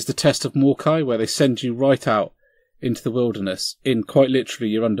 Which is the test of Morkai, where they send you right out into the wilderness in quite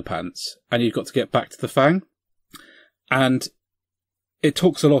literally your underpants, and you've got to get back to the Fang. And it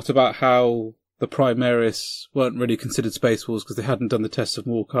talks a lot about how the Primaris weren't really considered Space Wolves because they hadn't done the test of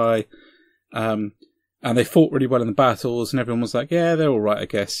Morkai, and they fought really well in the battles, and everyone was like, yeah, they're all right, I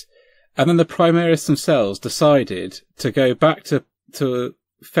guess. And then the Primaris themselves decided to go back to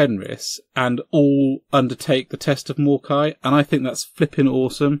Fenris and all undertake the test of Morkai, and I think that's flipping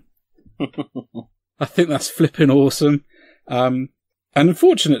awesome. And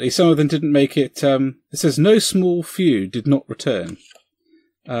unfortunately, some of them didn't make it. It says no small few did not return.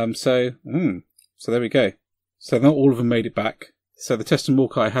 So there we go. So not all of them made it back. So the test of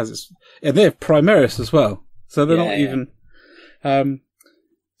Morkai has its. Yeah, they're Primaris as well. So they're not even.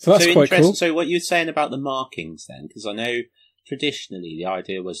 So that's quite cool. So what you're saying about the markings then, because I know traditionally the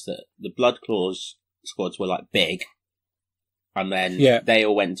idea was that the Bloodclaws squads were like big, and then they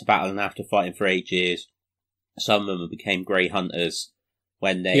all went to battle, and after fighting for ages, some of them became Grey Hunters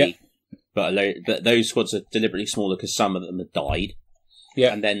when they. But those squads are deliberately smaller because some of them had died.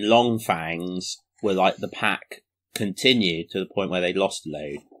 Yeah, and then Long Fangs were like the pack continued to the point where they lost a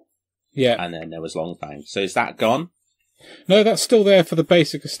load. Yeah, and then there was Long Fangs. So is that gone? No, that's still there for the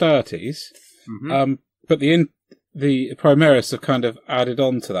basic Astartes. Mm-hmm. But the Primaris have kind of added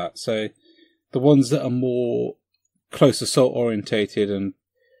on to that. So the ones that are more close assault orientated and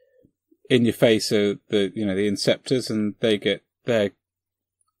in your face are the Inceptors, and they get their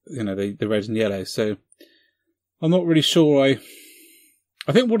the red and yellow. So I'm not really sure.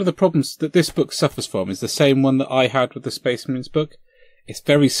 I think one of the problems that this book suffers from is the same one that I had with the Space Marines book. It's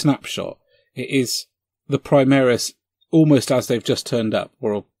very snapshot. It is the Primaris almost as they've just turned up,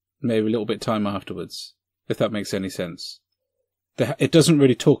 or maybe a little bit time afterwards, if that makes any sense. It doesn't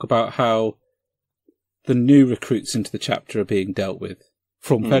really talk about how the new recruits into the chapter are being dealt with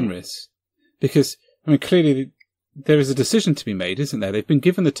from Fenris. Because, clearly there is a decision to be made, isn't there? They've been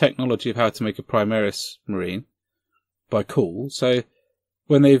given the technology of how to make a Primaris Marine by Cool, so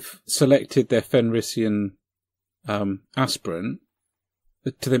when they've selected their Fenrisian aspirant,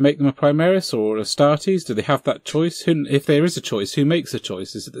 do they make them a Primaris or a Astartes? Do they have that choice? If there is a choice, who makes the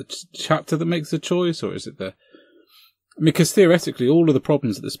choice? Is it the chapter that makes the choice, or is it the... Because theoretically, all of the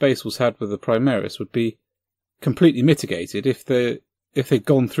problems that the Space Wolves had with the Primaris would be completely mitigated if they'd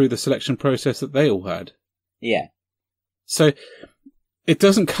gone through the selection process that they all had. Yeah. So it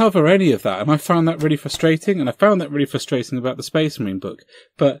doesn't cover any of that, and I found that really frustrating, and I found that really frustrating about the Space Marine book.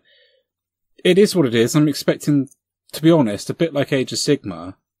 But it is what it is. I'm expecting, to be honest, a bit like Age of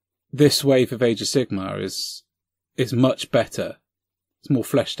Sigmar, this wave of Age of Sigmar is much better. It's more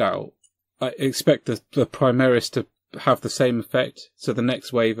fleshed out. I expect the Primaris to have the same effect, so the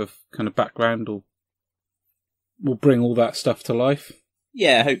next wave of kind of background will bring all that stuff to life.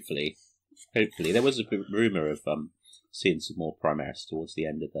 Yeah, hopefully. There was a rumour of seeing some more Primaris towards the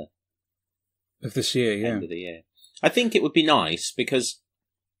end of this year, yeah. End of the year. I think it would be nice because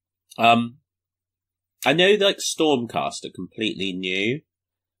I know like Stormcast are completely new,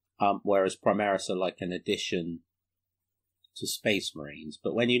 whereas Primaris are like an addition to Space Marines.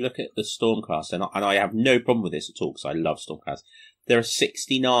 But when you look at the Stormcast, and I have no problem with this at all because I love Stormcast, there are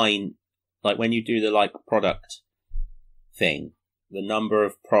 69 like when you do the like product thing, the number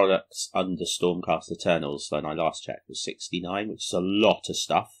of products under Stormcast Eternals when I last checked was 69, which is a lot of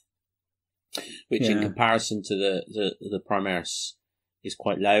stuff. Which in comparison to the Primaris is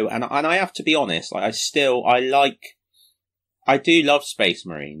quite low. And I have to be honest, I do love Space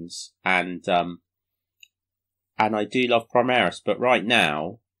Marines and I do love Primaris, but right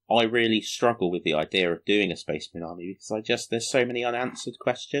now I really struggle with the idea of doing a Space Marine army because there's so many unanswered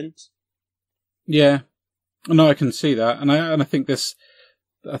questions. Yeah. No, I can see that. And I think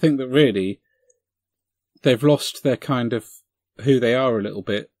that really they've lost their kind of who they are a little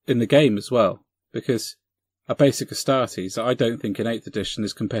bit in the game as well, because a basic Astartes, I don't think in 8th edition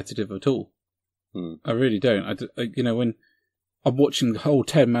is competitive at all. I really don't. When I'm watching the whole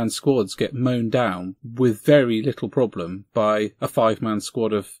 10-man squads get mown down with very little problem by a 5-man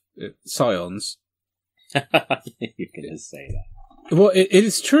squad of Scions. You're going to say that. Well, it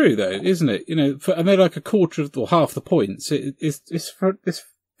is true though, isn't it? And they're like a quarter of or half the points. It's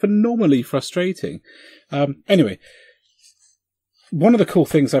phenomenally frustrating. Anyway. One of the cool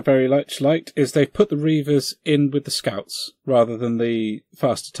things I very much liked is they put the Reavers in with the Scouts rather than the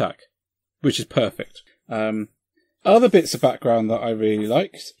fast attack, which is perfect. Other bits of background that I really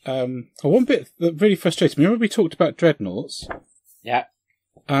liked. One bit that really frustrated me. Remember we talked about Dreadnoughts? Yeah.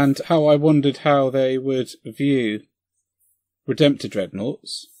 And how I wondered how they would view Redemptor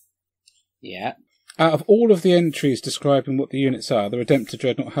Dreadnoughts. Yeah. Out of all of the entries describing what the units are, the Redemptor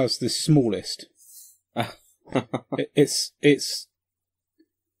Dreadnought has the smallest. It's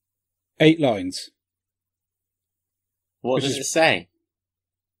 8 lines. What does it say?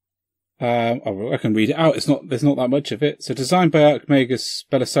 I can read it out. There's not that much of it. So, designed by Archmagus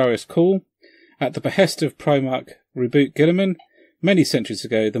Belisarius Cawl, at the behest of Primarch Reboot Gilliman, many centuries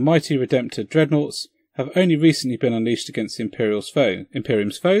ago, the mighty Redemptor Dreadnoughts have only recently been unleashed against the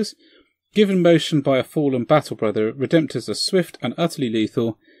Imperium's foes. Given motion by a fallen battle brother, Redemptors are swift and utterly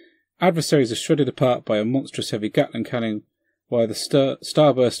lethal. Adversaries are shredded apart by a monstrous heavy Gatling cannon, while the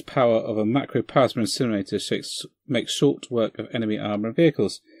starburst power of a macroplasma incinerator makes short work of enemy armour and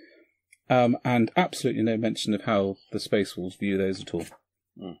vehicles. And absolutely no mention of how the Space Wolves view those at all.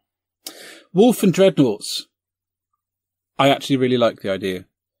 Wolf and Dreadnoughts. I actually really like the idea.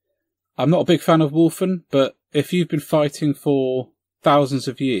 I'm not a big fan of Wolfen, but if you've been fighting for thousands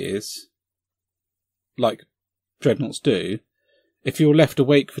of years, like Dreadnoughts do, if you're left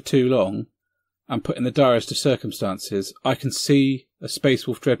awake for too long and put in the direst of circumstances, I can see a Space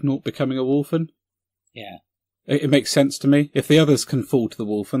Wolf Dreadnought becoming a Wolfen. Yeah. It makes sense to me. If the others can fall to the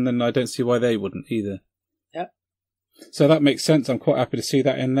Wolfen, then I don't see why they wouldn't either. Yep. So that makes sense. I'm quite happy to see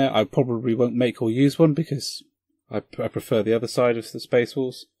that in there. I probably won't make or use one because I prefer the other side of the Space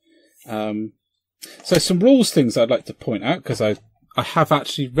Wolves. So some rules things I'd like to point out, because I have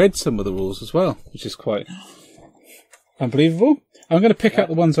actually read some of the rules as well, which is quite unbelievable. I'm going to pick out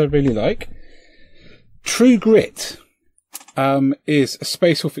the ones I really like. True Grit is a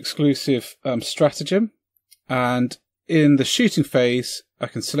Space Wolf exclusive stratagem, and in the shooting phase, I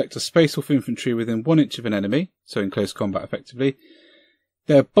can select a Space Wolf infantry within 1 inch of an enemy, so in close combat effectively.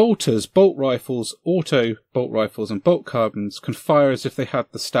 Their bolters, bolt rifles, auto bolt rifles, and bolt carbines can fire as if they had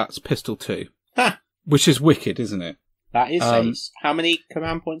the stats Pistol 2. Ha! Which is wicked, isn't it? That is ace. How many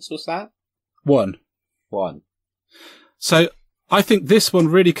command points was that? 1. So I think this one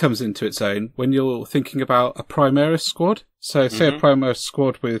really comes into its own when you're thinking about a Primaris squad. So say a Primaris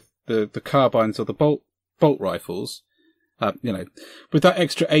squad with the carbines or the bolt rifles, with that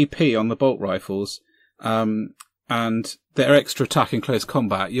extra AP on the bolt rifles, and their extra attack in close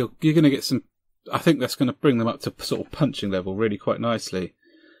combat, you're going to get some. I think that's going to bring them up to sort of punching level really quite nicely.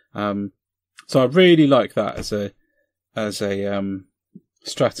 So I really like that as a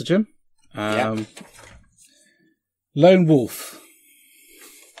stratagem. Lone Wolf.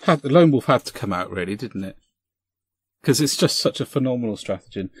 The Lone Wolf had to come out, really, didn't it? Because it's just such a phenomenal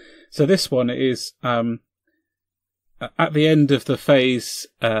stratagem. So this one is at the end of the phase.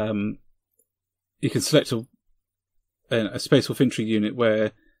 You can select a Space Wolf infantry unit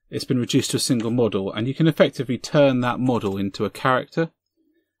where it's been reduced to a single model, and you can effectively turn that model into a character.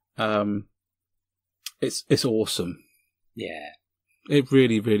 It's awesome. Yeah. It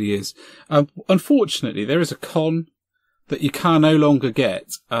really, really is. Unfortunately, there is a con that you can no longer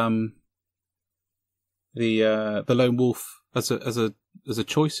get the Lone Wolf as a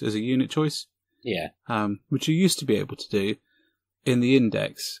choice, as a unit choice. Yeah. Which you used to be able to do in the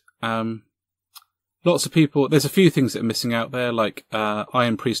index. Lots of people. There's a few things that are missing out there, like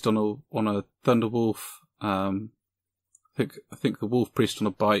Iron Priest on a Thunderwolf. I think the Wolf Priest on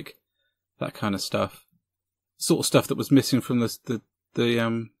a bike, that kind of stuff. Sort of stuff that was missing from the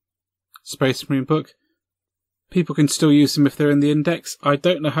Space Marine book. People can still use them if they're in the index. I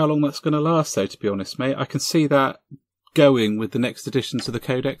don't know how long that's going to last, though, to be honest, mate. I can see that going with the next editions of the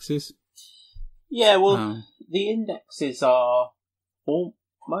codexes. Yeah, well, the indexes are all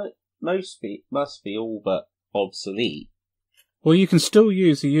must be all but obsolete. Well, you can still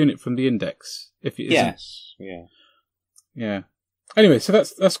use a unit from the index if it isn't. Yes, yeah. Anyway, so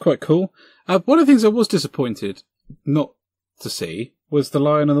that's quite cool. One of the things I was disappointed not to see was the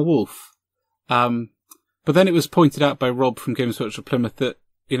Lion and the Wolf. But then it was pointed out by Rob from Games Workshop Plymouth that,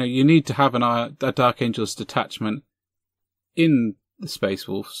 you know, you need to have a Dark Angels detachment in the Space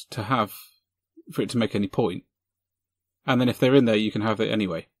Wolves for it to make any point. And then if they're in there, you can have it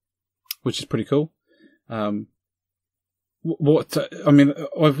anyway, which is pretty cool.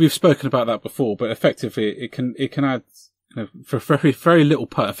 We've spoken about that before, but effectively it can add, you know, for very, very little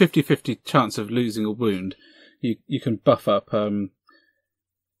part, a 50-50 chance of losing a wound, you can buff up, a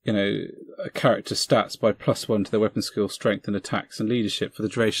character's stats by +1 to their weapon skill, strength, and attacks and leadership for the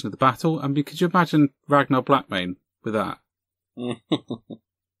duration of the battle. I mean, could you imagine Ragnar Blackmane with that? You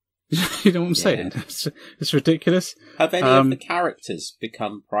know what I'm saying? It's ridiculous. Have any of the characters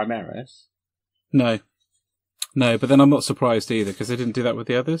become Primaris? No, but then I'm not surprised either, because they didn't do that with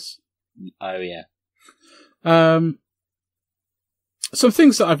the others. Oh, yeah. Some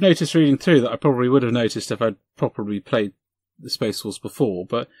things that I've noticed reading through that I probably would have noticed if I'd properly played the Space Wolves before,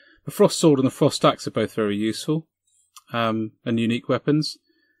 but the Frost Sword and the Frost Axe are both very useful and unique weapons.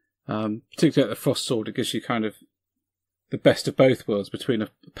 Particularly the Frost Sword, it gives you kind of the best of both worlds between a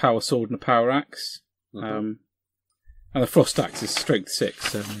power sword and a power axe. And the Frost Axe is strength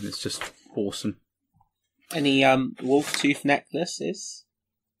 6, so I mean, it's just awesome. Any wolf tooth necklaces?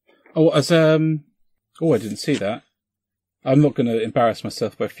 I didn't see that. I'm not going to embarrass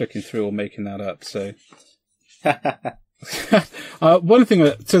myself by flicking through or making that up, so... One thing,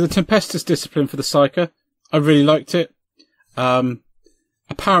 so the Tempestus Discipline for the Psyker, I really liked it.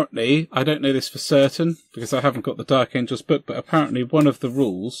 Apparently, I don't know this for certain, because I haven't got the Dark Angels book, but apparently one of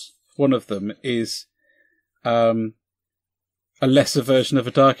them is a lesser version of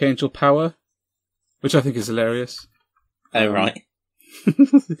a Dark Angel power, which I think is hilarious. Oh, right.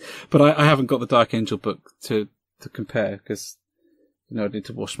 But I haven't got the Dark Angel book to compare, because I need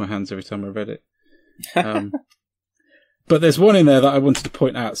to wash my hands every time I read it. But there's one in there that I wanted to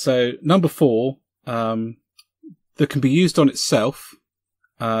point out. So number 4, that can be used on itself.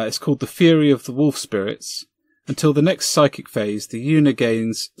 It's called the Fury of the Wolf Spirits. Until the next psychic phase, the unit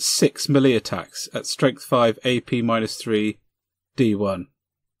gains 6 melee attacks at strength 5, AP -3, D1.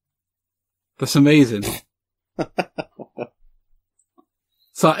 That's amazing.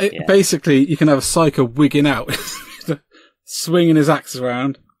 So basically, you can have a psycho wigging out, swinging his axe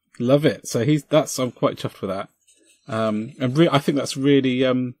around. Love it. So I'm quite chuffed with that. I think that's really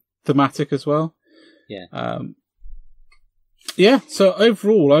thematic as well. Yeah. So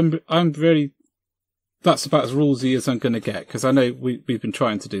overall, I'm really. That's about as rulesy as I'm going to get, because I know we've been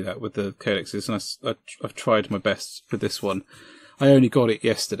trying to do that with the codexes, and I've tried my best with this one. I only got it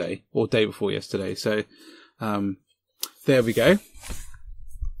yesterday or day before yesterday, so there we go.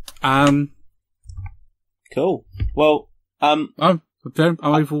 Cool. Well, I'm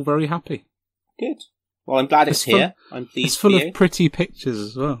overall very happy. Good. Well, I'm glad it's here. I'm pleased. It's full of pretty pictures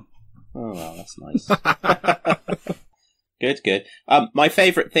as well. Oh, well, that's nice. Good. My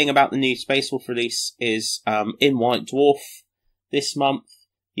favourite thing about the new Space Wolf release is in White Dwarf this month.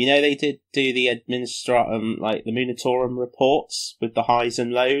 You know, they did do the Administratum, like the Munitorum reports with the highs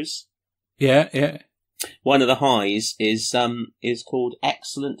and lows. Yeah. One of the highs is called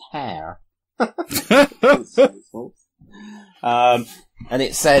Excellent Hair. And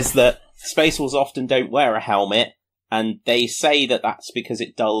it says that Space Wolves often don't wear a helmet, and they say that that's because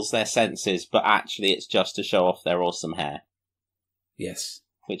it dulls their senses, but actually it's just to show off their awesome hair. Yes.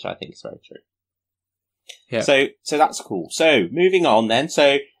 Which I think is very true. Yeah. So that's cool. So, moving on then.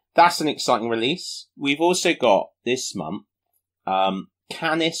 So, that's an exciting release. We've also got, this month,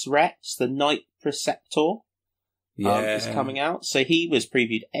 Canis Rex, the Night Preceptor, is coming out. So, he was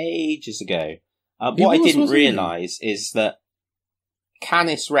previewed ages ago. What I didn't realise is that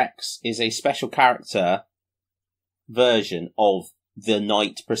Canis Rex is a special character version of the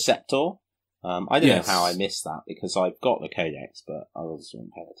Night Preceptor. I don't know how I missed that, because I've got the codex, but I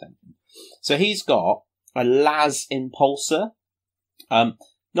wasn't paying attention. So he's got a Las Impulsor.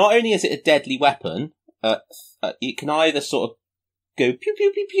 Not only is it a deadly weapon, it can either sort of go pew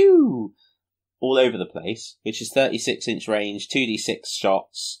pew pew pew all over the place, which is 36-inch range, 2d6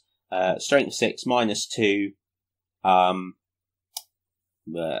 shots, strength 6, -2,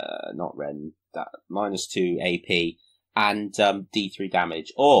 not Ren, that -2 AP, and D3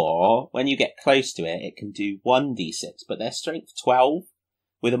 damage. Or, when you get close to it, it can do 1d6, but they're strength 12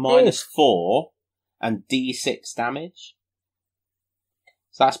 with a -4 and d6 damage.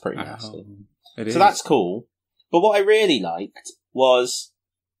 So that's pretty nasty. So that's cool. But what I really liked was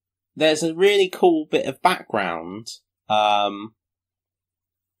there's a really cool bit of background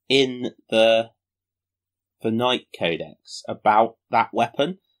in the Night Codex about that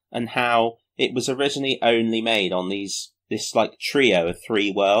weapon and how it was originally only made on this like trio of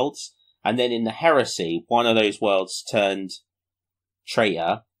 3 worlds, and then in the Heresy, one of those worlds turned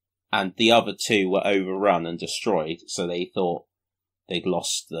traitor, and the other 2 were overrun and destroyed. So they thought they'd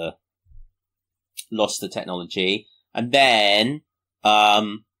lost the technology, and then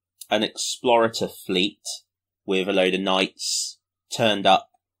an explorator fleet with a load of knights turned up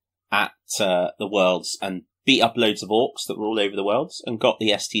at the worlds and beat up loads of orcs that were all over the worlds and got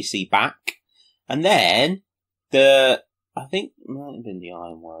the STC back. And then I think it might have been the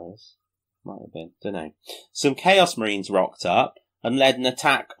Iron Warriors. Might have been, don't know. Some Chaos Marines rocked up and led an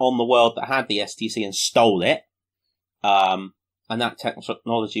attack on the world that had the STC and stole it. And that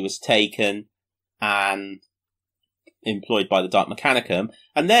technology was taken and employed by the Dark Mechanicum.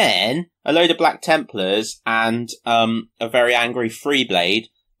 And then a load of Black Templars and a very angry Freeblade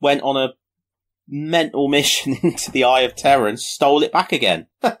went on a mental mission into the Eye of Terror and stole it back again.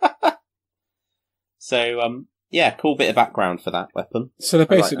 So, yeah, cool bit of background for that weapon. So they're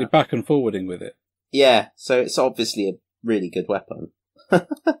basically back and forwarding with it. Yeah, so it's obviously a really good weapon.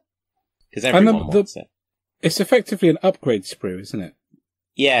 Because everyone wants it. It's effectively an upgrade sprue, isn't it?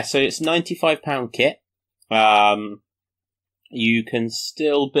 Yeah, so it's £95 kit. You can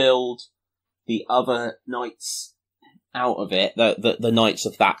still build the other knights out of it, the knights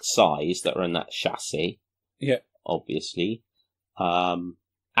of that size that are in that chassis. Yeah. Obviously.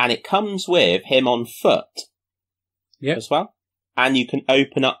 And it comes with him on foot. Yeah. As well. And you can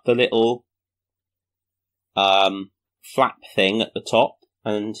open up the little flap thing at the top,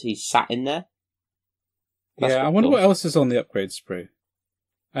 and he's sat in there. That's I wonder what else is on the upgrade sprue.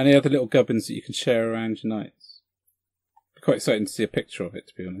 Any other little gubbins that you can share around your knights? Quite exciting to see a picture of it,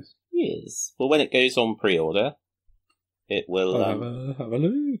 to be honest. Yes. Well, when it goes on pre-order, it will... have a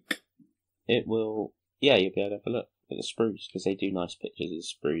look. It will... Yeah, you'll be able to have a look at the sprues, because they do nice pictures of the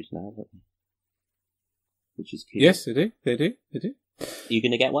sprues now, don't they? Which is cute. Yes, they do. They do. Are you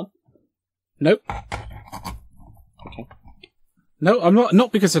going to get one? Nope. Okay. No, I'm not.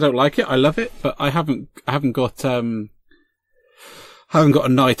 Not because I don't like it. I love it, but I haven't got a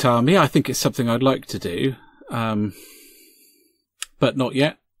knight army. I think it's something I'd like to do, but not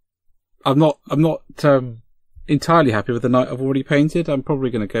yet. I'm not entirely happy with the knight I've already painted. I'm probably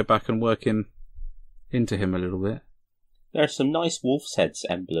going to go back and work into him a little bit. There are some nice wolf's heads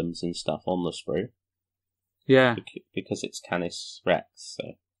emblems and stuff on the sprue. Yeah, because it's Canis Rex.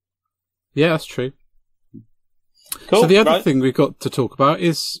 So. Yeah, that's true. Cool, so the other thing we've got to talk about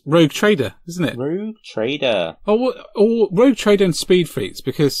is Rogue Trader, isn't it? Rogue Trader. Or Rogue Trader and Speed Freaks,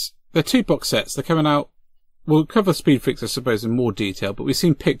 because they're 2 box sets. They're coming out. We'll cover Speed Freaks, I suppose, in more detail, but we've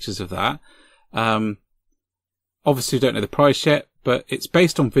seen pictures of that. Obviously, we don't know the price yet, but it's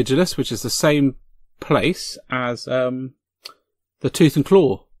based on Vigilus, which is the same place as the Tooth and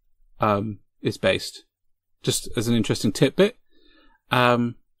Claw is based. Just as an interesting tidbit.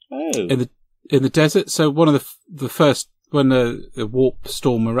 In the desert. So one of the first, when the warp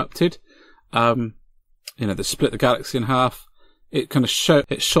storm erupted, that split the galaxy in half, it kind of shot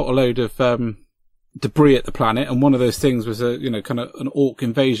a load of debris at the planet, and one of those things was kind of an orc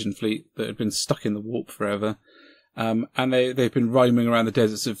invasion fleet that had been stuck in the warp forever. And they've been roaming around the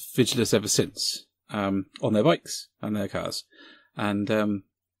deserts of Vigilus ever since, on their bikes and their cars. And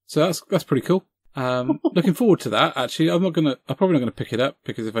so that's pretty cool. Looking forward to that. Actually, I'm probably not gonna pick it up,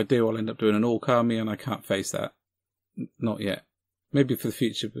 because if I do, I'll end up doing an orc army, and I can't face that. Not yet. Maybe for the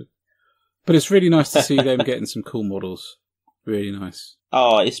future, but it's really nice to see them getting some cool models. Really nice.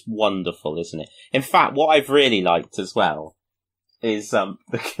 Oh, it's wonderful, isn't it? In fact, what I've really liked as well is the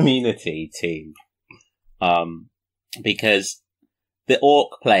community team, because the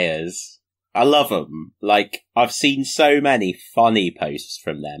orc players, I love them. Like, I've seen so many funny posts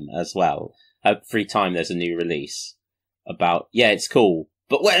from them as well. Every time there's a new release about, it's cool,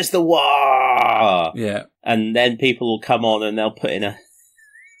 but where's the war? Yeah. And then people will come on and they'll put in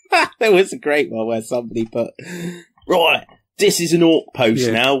there was a great one where somebody put, right, this is an orc post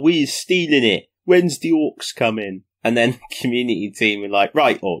now, we're stealing it. When's the orcs coming? And then community team were like,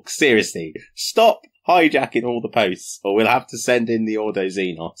 right, orcs, seriously, stop hijacking all the posts, or we'll have to send in the Ordo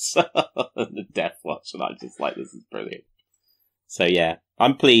Xenos and the Death Watch. And I'm just like, this is brilliant. So yeah,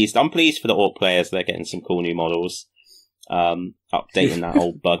 I'm pleased. I'm pleased for the orc players. They're getting some cool new models. updating that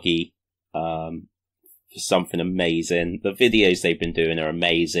old buggy for something amazing. The videos they've been doing are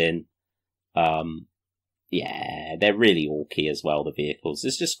amazing. Yeah, they're really orky as well, the vehicles.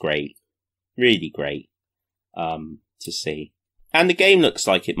 It's just great. Really great to see. And the game looks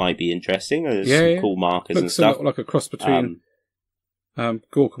like it might be interesting. There's some cool markers and stuff. Looks like a cross between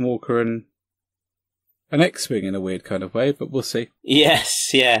Gorka Walker and an X-Wing in a weird kind of way, but we'll see. Yes,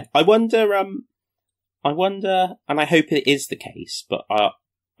 yeah. I wonder, and I hope it is the case, but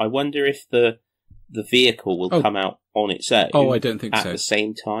I wonder if the vehicle will come out on its own. Oh, I don't think so. At the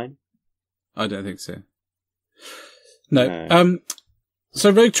same time? I don't think so. No.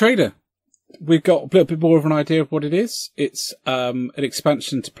 So Rogue Trader. We've got a little bit more of an idea of what it is. It's an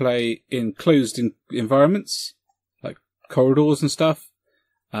expansion to play in closed environments, like corridors and stuff.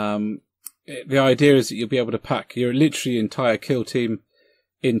 The idea is that you'll be able to pack your literally entire kill team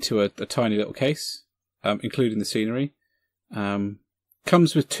into a tiny little case, including the scenery.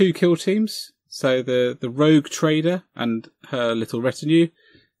 Comes with 2 kill teams, so the Rogue Trader and her little retinue,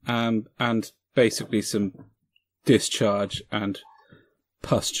 and basically some discharge and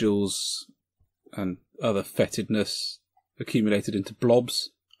pustules and other fetidness accumulated into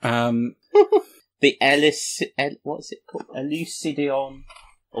blobs. The what's it called? Elucidian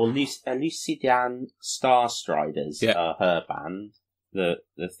or Elucidian Star Striders are her band. The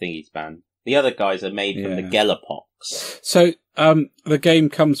thingy's band. The other guys are made from the Gellerpox. So the game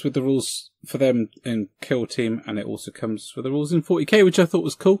comes with the rules for them in Kill Team, and it also comes with the rules in 40k, which I thought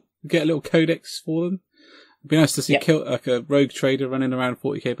was cool. You get a little codex for them. It'd be nice to see like a Rogue Trader running around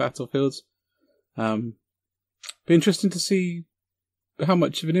 40k battlefields. Be interesting to see how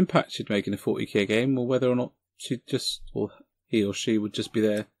much of an impact she'd make in a 40k game, or whether or not he or she would just be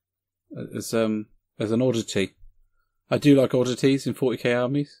there as an oddity. I do like oddities in 40k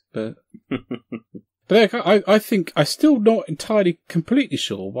armies, but I think I'm still not entirely completely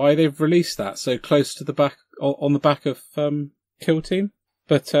sure why they've released that so close to the back on the back of Kill Team.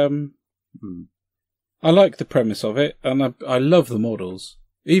 But I like the premise of it, and I love the models.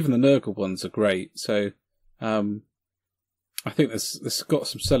 Even the Nurgle ones are great. So I think this got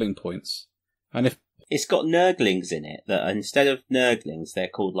some selling points. And if it's got Nurglings in it that instead of Nurglings, they're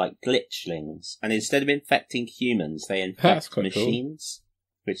called like glitchlings, and instead of infecting humans, they infect machines,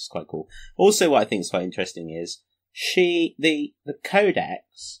 which is quite cool. Also, what I think is quite interesting is the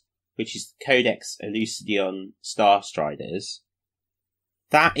codex, which is the Codex Elucidian Star Striders.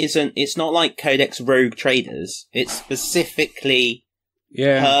 It's not like Codex Rogue Traders. It's specifically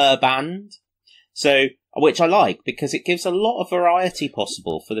her band. So, which I like, because it gives a lot of variety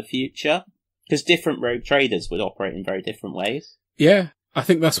possible for the future. Because different Rogue Traders would operate in very different ways. Yeah, I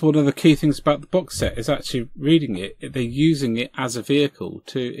think that's one of the key things about the box set, is actually reading it. They're using it as a vehicle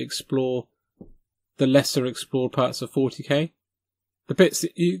to explore the lesser explored parts of 40k. The bits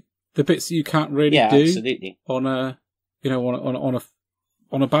that you can't really do absolutely. on a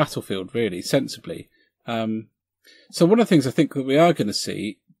battlefield, really, sensibly. So one of the things I think that we are going to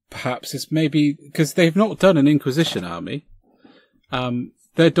see, perhaps, is maybe, because they've not done an Inquisition army,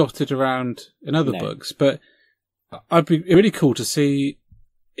 they're dotted around in other books, but I'd be really cool to see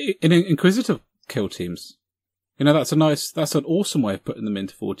in Inquisitor kill teams. That's an awesome way of putting them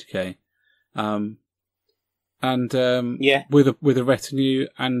into 40k. With a retinue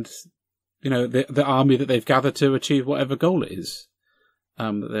and, the army that they've gathered to achieve whatever goal it is,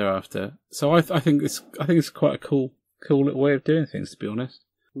 that they're after. So I think it's quite a cool little way of doing things, to be honest.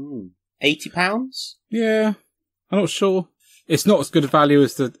 £80? Yeah. I'm not sure. It's not as good a value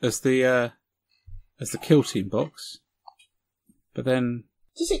as the Kill Team box, but then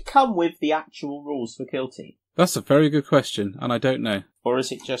does it come with the actual rules for Kill Team? That's a very good question, and I don't know. Or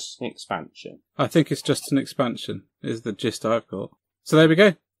is it just an expansion? I think it's just an expansion, is the gist I've got. So there we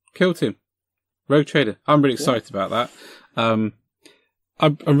go, Kill Team, Rogue Trader. I'm really excited about that. I'm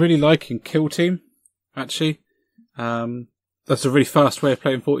really liking Kill Team. Actually, that's a really fast way of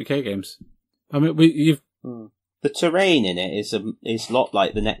playing 40k games. I mean, the terrain in it is a lot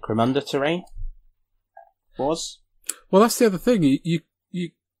like the Necromunda terrain was. Well, that's the other thing. You're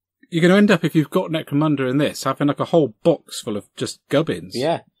going to end up, if you've got Necromunda in this, having like a whole box full of just gubbins.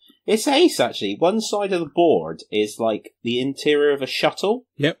 Yeah. It's ace, actually. One side of the board is like the interior of a shuttle.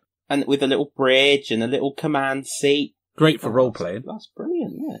 Yep. And with a little bridge and a little command seat. Great for role-playing. That's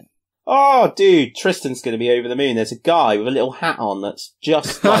brilliant, isn't it? Oh, dude, Tristan's going to be over the moon. There's a guy with a little hat on that's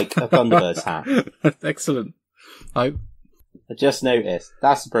just like a Thunderbird's hat. Excellent. I just noticed.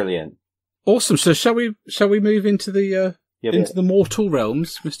 That's brilliant. Awesome. So shall we move into the the mortal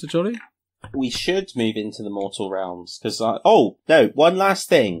realms, Mr. Jolly? We should move into the mortal realms because one last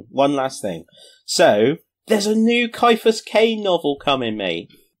thing. So There's a new Caiaphas Cain novel coming, mate.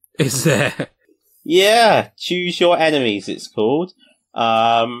 Is there? Yeah, Choose Your Enemies, it's called.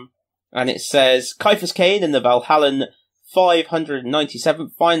 And it says, Caiaphas Cain and the Valhallan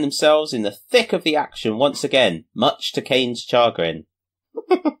 597 find themselves in the thick of the action once again, much to Cain's chagrin.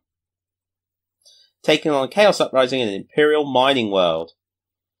 Taking on a chaos uprising in an imperial mining world.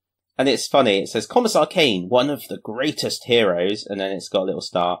 And it's funny, it says, Commissar Cain, one of the greatest heroes, and then it's got a little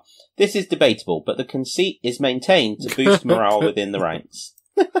star. This is debatable, but the conceit is maintained to boost morale within the ranks.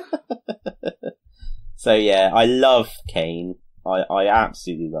 So yeah, I love Cain. I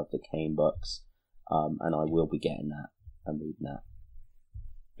absolutely love the Cain books. And I will be getting that and reading that.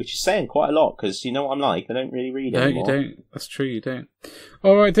 Which is saying quite a lot, because you know what I'm like, I don't really read anymore. No, you don't. That's true, you don't.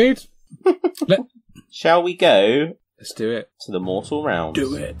 Alright, dude. Shall we go? Let's do it. To the Mortal Realms.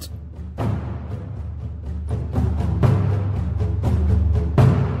 Do it.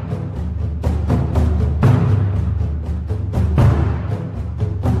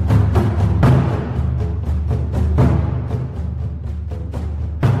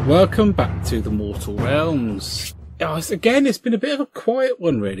 Welcome back to the Mortal Realms. Oh, again, it's been a bit of a quiet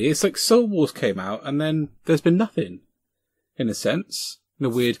one, really. It's like Soul Wars came out, and then there's been nothing, in a sense, in a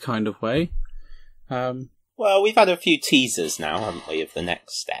weird kind of way. Well, we've had a few teasers now, haven't we, of the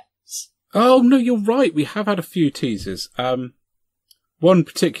next steps? Oh, no, you're right. We have had a few teasers. One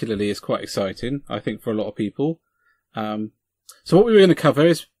particularly is quite exciting, I think, for a lot of people. So what we were going to cover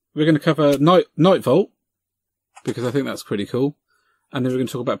is, we're going to cover Nightvault, because I think that's pretty cool. And then we were going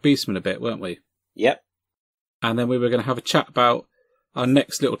to talk about Beastmen a bit, weren't we? Yep. And then we were going to have a chat about our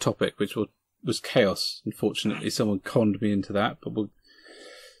next little topic, which was chaos. Unfortunately, someone conned me into that.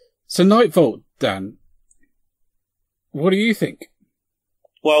 So Nightvault, Dan, what do you think?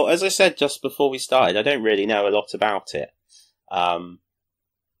 Well, as I said just before we started, I don't really know a lot about it. I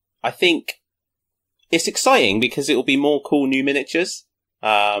think it's exciting because it will be more cool new miniatures,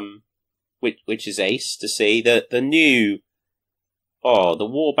 which is ace to see. The new... Oh, the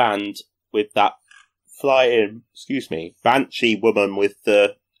warband with that flying, banshee woman with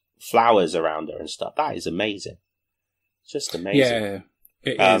the flowers around her and stuff. That is amazing. It's just amazing. Yeah,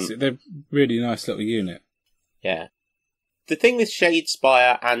 it is. They're really nice little unit. Yeah. The thing with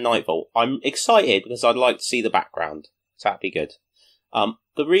Shadespire and Nightvault, I'm excited because I'd like to see the background. So that'd be good.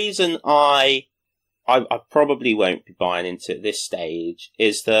 The reason I probably won't be buying into it this stage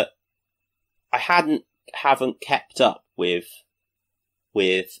is that I haven't kept up with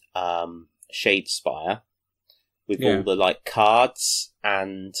Shadespire, with all the cards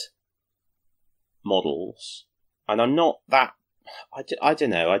and models, and I'm not that. I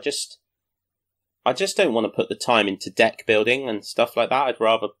don't know. I just don't want to put the time into deck building and stuff like that. I'd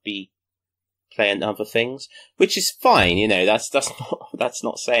rather be playing other things, which is fine. You know, that's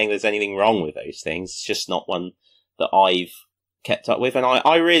not saying there's anything wrong with those things. It's just not one that I've kept up with, and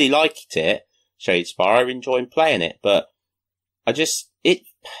I really liked it. Shadespire, I enjoyed playing it, but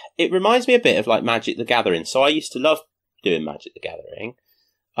it reminds me a bit of like Magic the Gathering. So I used to love doing Magic the Gathering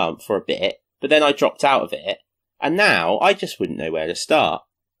for a bit, but then I dropped out of it, and now I just wouldn't know where to start.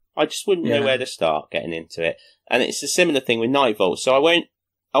 I just wouldn't know where to start getting into it. And it's a similar thing with Nightvault. So I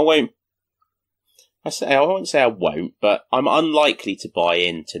won't say I won't, but I'm unlikely to buy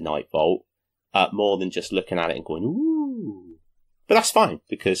into Nightvault more than just looking at it and going, ooh. But that's fine,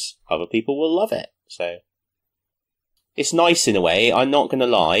 because other people will love it. So it's nice in a way, I'm not going to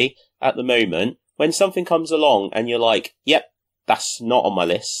lie, at the moment, when something comes along and you're like, yep, that's not on my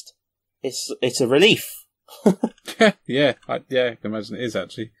list, it's a relief. Yeah, I can imagine it is,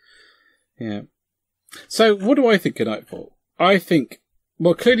 actually. Yeah. So, what do I think of Nightvault? I think,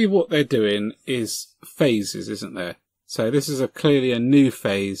 well, clearly what they're doing is phases, isn't there? So this is clearly a new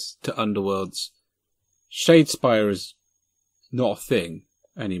phase to Underworlds. Shadespire is not a thing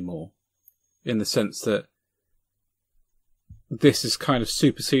anymore, in the sense that this has kind of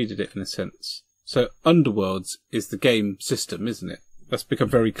superseded it in a sense. So Underworlds is the game system, isn't it? That's become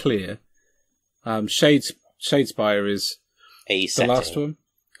very clear. Shadespire is the last one.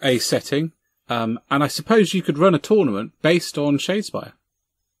 A setting. And I suppose you could run a tournament based on Shadespire.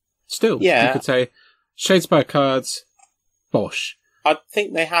 Still. Yeah. You could say, Shadespire cards, bosh. I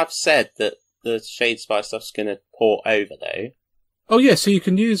think they have said that the Shadespire stuff's going to port over, though. Oh, yeah, so you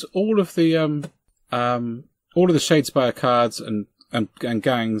can use all of the Shadespire cards and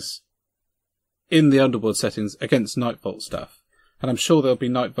gangs in the Underworld settings against Nightvault stuff. And I'm sure there'll be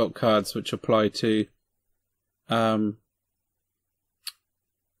Nightvault cards which apply to, to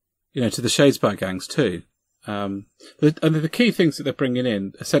the Shadespire gangs too. The key things that they're bringing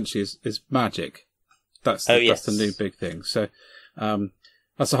in essentially is magic. That's the new big thing. So,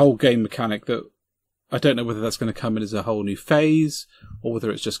 that's a whole game mechanic that I don't know whether that's going to come in as a whole new phase or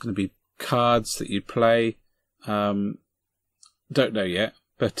whether it's just going to be cards that you play. Don't know yet,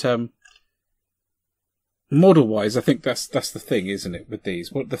 but model-wise, I think that's the thing, isn't it? With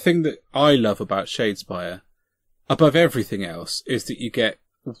these, the thing that I love about Shadespire, above everything else, is that you get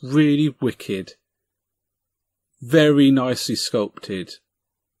really wicked, very nicely sculpted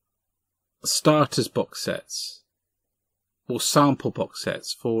starters box sets or sample box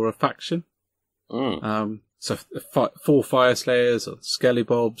sets for a faction. So 4 Fire Slayers or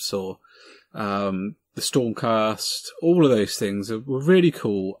Skellybobs or the Stormcast, all of those things were really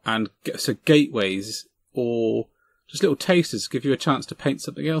cool, and so gateways or just little tasters give you a chance to paint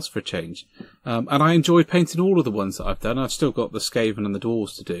something else for a change. And I enjoy painting all of the ones that I've done. I've still got the Skaven and the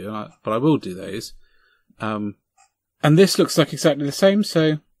Dwarves to do, but I will do those. And this looks like exactly the same,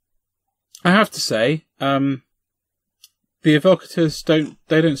 so I have to say, the Evocators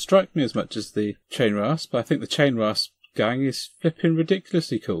don't strike me as much as the Chain Rasp, but I think the Chain Rasp gang is flipping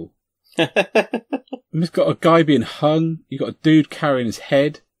ridiculously cool. You've got a guy being hung, you've got a dude carrying his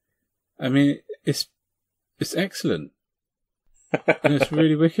head. I mean, it's excellent. And it's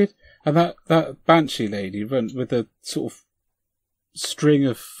really wicked. And that Banshee lady run with a sort of string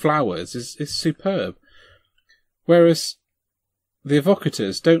of flowers is superb. Whereas the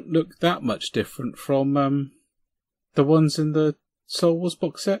Evocators don't look that much different from the ones in the Soul Wars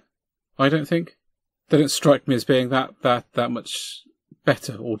box set, I don't think. They don't strike me as being that much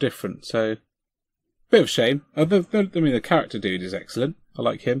better or different, so bit of shame. I mean, the character dude is excellent. I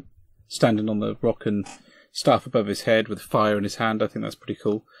like him. Standing on the rock and staff above his head with fire in his hand, I think that's pretty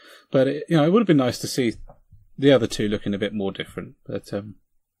cool. But it would have been nice to see the other two looking a bit more different. But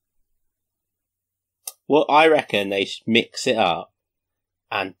well, I reckon they should mix it up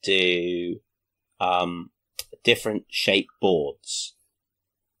and do different shaped boards,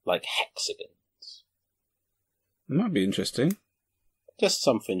 like hexagons. It might be interesting. Just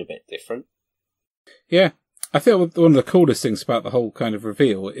something a bit different. Yeah. I think one of the coolest things about the whole kind of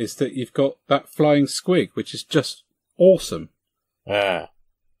reveal is that you've got that flying squig, which is just awesome. Yeah.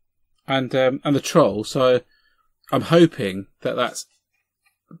 And the troll, so I'm hoping that that's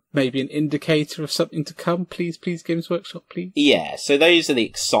maybe an indicator of something to come. Please, Games Workshop, please. Yeah, so those are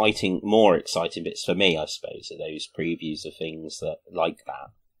the more exciting bits for me, I suppose, are those previews of things that like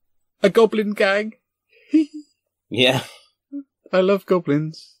that. A goblin gang. Yeah. I love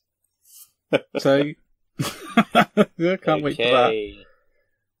goblins. So, yeah, can't wait for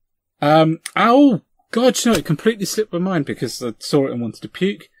that. Oh, God, it completely slipped my mind because I saw it and wanted to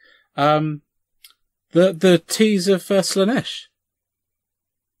puke. The tease of Slaanesh.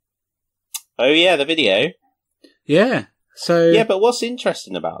 Oh, yeah, the video. Yeah, so... Yeah, but what's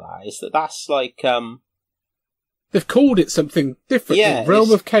interesting about that is that's like, they've called it something different. Yeah,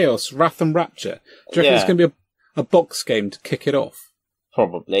 Realm of Chaos, Wrath and Rapture. Do you reckon it's going to be a box game to kick it off?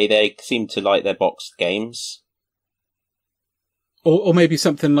 Probably. They seem to like their boxed games. Or maybe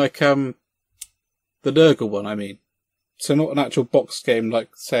something like the Nurgle one, I mean. So not an actual box game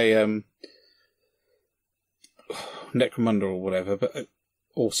like, say, Necromunda or whatever, but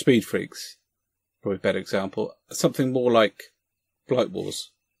or Speed Freaks. Probably a better example. Something more like Blight Wars.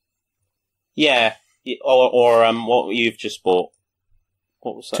 Yeah. Or what you've just bought.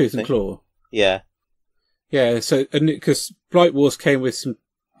 What was that Tooth thing? and Claw. Yeah. Yeah, so, because Blight Wars came with some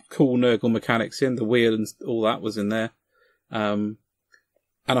cool Nurgle mechanics in, the wheel and all that was in there. And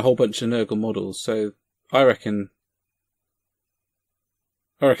a whole bunch of Nurgle models. So I reckon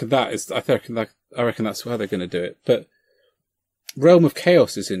that's how they're going to do it. But Realm of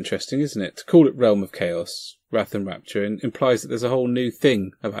Chaos is interesting, isn't it? To call it Realm of Chaos, Wrath and Rapture, implies that there's a whole new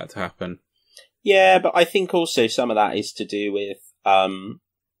thing about to happen. Yeah, but I think also some of that is to do with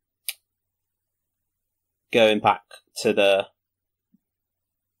going back to the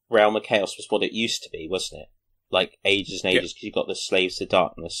Realm of Chaos was what it used to be, wasn't it? Like ages and ages, because you got the Slaves to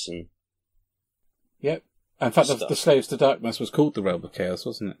Darkness and... Yep. In fact, the Slaves to Darkness was called the Realm of Chaos,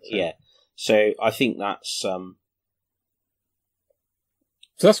 wasn't it? So. Yeah. So I think that's... So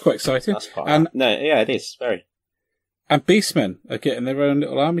that's quite exciting. That's it is, very. And Beastmen are getting their own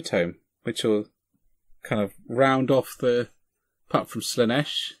little army tome, which will kind of round off apart from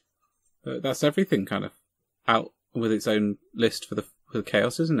Slaanesh, that's everything kind of out with its own list for the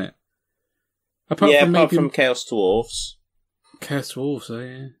Chaos, isn't it? Apart from Chaos Dwarves. Chaos Dwarves,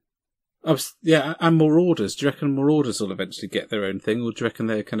 and Marauders. Do you reckon Marauders will eventually get their own thing, or do you reckon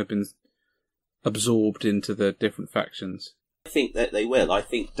they've kind of been absorbed into the different factions? I think that they will. I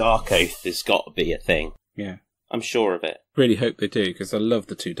think Dark Oath has got to be a thing. Yeah. I'm sure of it. Really hope they do, because I love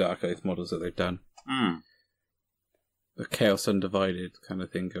the 2 Dark Oath models that they've done. Mm. The Chaos Undivided kind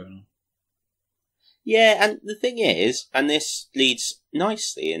of thing going on. Yeah, and the thing is, and this leads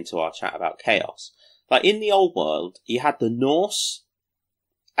nicely into our chat about chaos. Like in the old world, you had the Norse,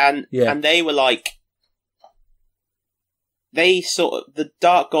 and they were like, the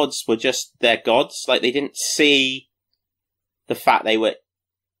dark gods were just their gods. Like they didn't see the fact they were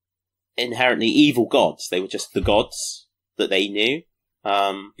inherently evil gods. They were just the gods that they knew.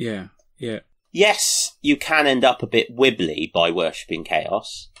 Yeah. Yes, you can end up a bit wibbly by worshipping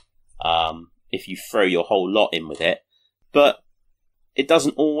chaos, if you throw your whole lot in with it, but it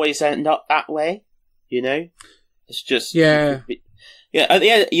doesn't always end up that way, you know? It's just... Yeah. At the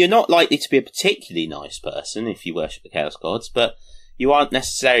end, you're not likely to be a particularly nice person if you worship the chaos gods, but you aren't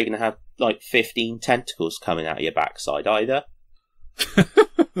necessarily going to have, 15 tentacles coming out of your backside either.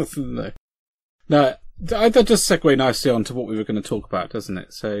 No, that does segue nicely on to what we were going to talk about, doesn't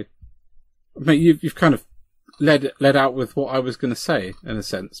it? So, I mean, you've kind of led out with what I was going to say, in a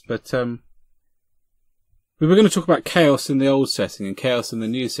sense, but we were going to talk about chaos in the old setting and chaos in the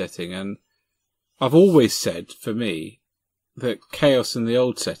new setting, and I've always said, for me, that chaos in the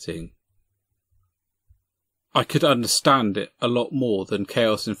old setting, I could understand it a lot more than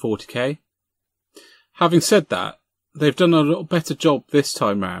chaos in 40k. Having said that, they've done a lot better job this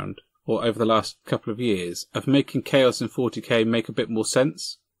time round, or over the last couple of years, of making chaos in 40k make a bit more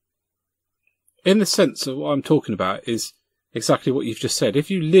sense. In the sense of what I'm talking about is exactly what you've just said.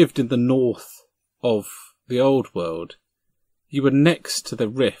 If you lived in the north of the old world, you were next to the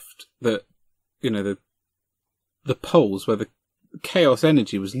rift that, the poles where the chaos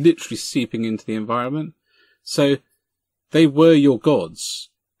energy was literally seeping into the environment. So they were your gods.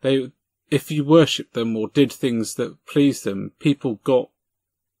 If you worshipped them or did things that pleased them, people got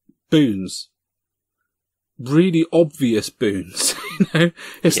boons. Really obvious boons.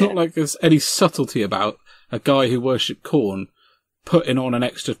 It's not like there's any subtlety about a guy who worshipped corn putting on an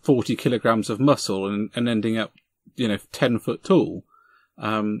extra 40 kilograms of muscle and ending up, 10 foot tall.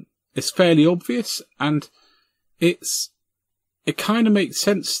 It's fairly obvious, and it kind of makes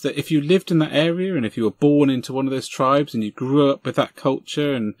sense that if you lived in that area and if you were born into one of those tribes and you grew up with that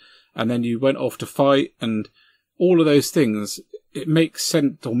culture and then you went off to fight and all of those things, it makes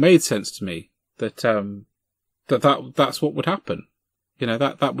sense, or made sense to me, that that's what would happen.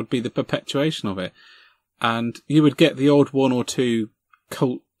 That would be the perpetuation of it. And you would get the odd one or two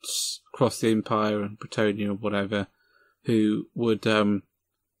cults across the Empire and Bretonnia or whatever who would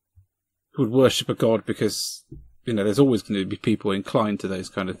worship a god because, there's always going to be people inclined to those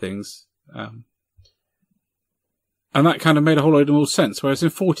kind of things. And that kind of made a whole load more sense. Whereas in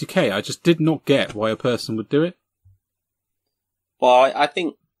 40k, I just did not get why a person would do it. Well, I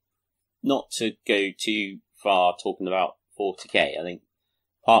think not to go too far talking about 40k, I think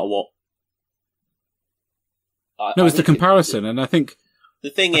part of what... it's the comparison, and I think... The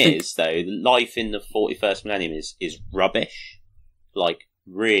thing is, though, life in the 41st millennium is rubbish.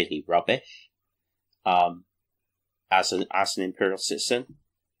 Really rubbish. As an imperial citizen.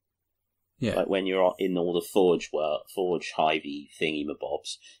 Yeah. When you're in all the forge hivey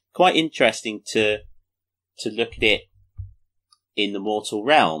thingy-mabobs. Quite interesting to look at it in the mortal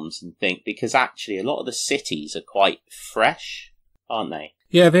realms and think, because actually a lot of the cities are quite fresh, aren't they?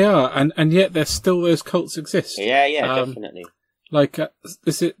 Yeah, they are, and yet there's still those cults exist. Yeah, definitely.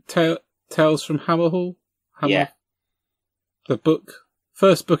 Is it Tales from Hammerhall? Yeah. The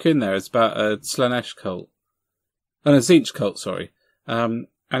first book in there is about a Slanesh cult. And a Tzeentch cult, sorry. And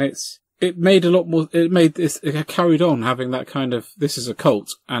it made a lot more, it carried on having that kind of, this is a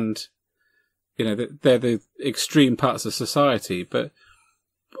cult, and, they're the extreme parts of society, but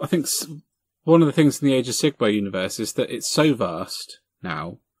I think one of the things in the Age of Sigmar universe is that it's so vast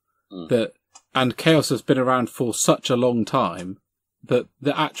now and chaos has been around for such a long time that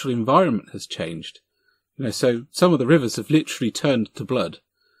the actual environment has changed. So some of the rivers have literally turned to blood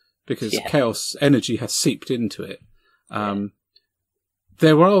because chaos energy has seeped into it.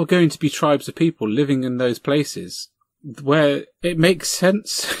 There are going to be tribes of people living in those places where it makes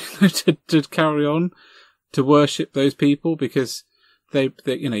sense to carry on to worship those people because they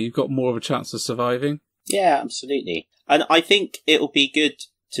you've got more of a chance of surviving. Yeah, absolutely. And I think it'll be good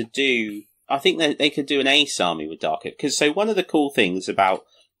to do. I think that they could do an ace army with Dark Oak, because one of the cool things about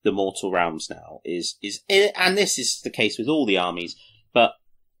the Mortal Realms now is, and this is the case with all the armies, but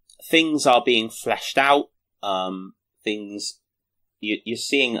things are being fleshed out. You're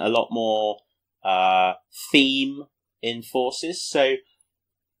seeing a lot more theme in forces. So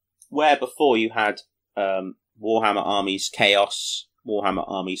where before you had Warhammer armies Chaos, Warhammer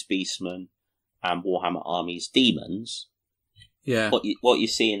armies Beastmen, and Warhammer armies Demons. Yeah. What you're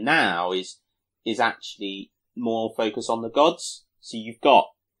seeing now is actually more focus on the gods. So you've got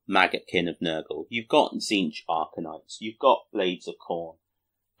Maggotkin of Nurgle, you've got Tzeentch Arcanites, you've got Blades of Khorne,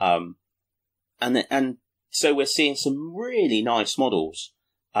 and so we're seeing some really nice models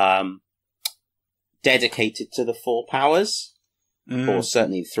dedicated to the 4 powers, or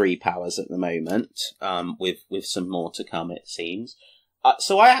certainly 3 powers at the moment, with some more to come, it seems.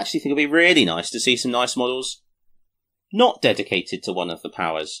 So I actually think it'll be really nice to see some nice models not dedicated to one of the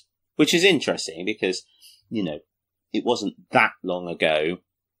powers, which is interesting because, it wasn't that long ago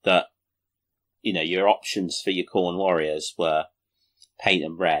that, your options for your Khorne warriors were paint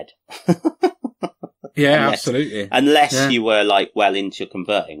them red. Yeah, absolutely. Unless you were well into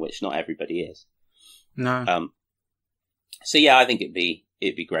converting, which not everybody is. No. So yeah, I think it'd be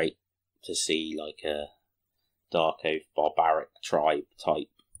great to see a Dark Oath barbaric tribe type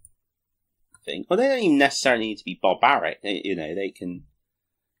thing. Well, they don't even necessarily need to be barbaric. They can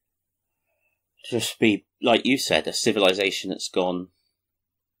just be, like you said, a civilization that's gone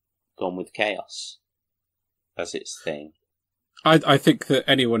with chaos as its thing. I think that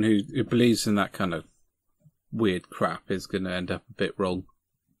anyone who believes in that kind of weird crap is going to end up a bit wrong.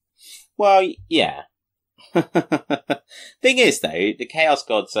 Well, yeah. Thing is, though, the Chaos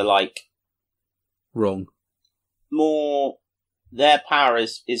Gods are wrong. More, their power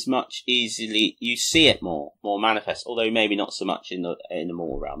is much easily, you see it more manifest, although maybe not so much in the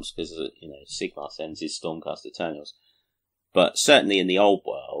Mortal Realms, because, Sigmar sends his Stormcast Eternals. But certainly in the old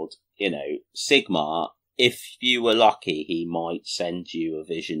world, Sigmar, if you were lucky, he might send you a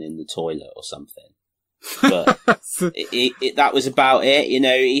vision in the toilet or something. But that was about it,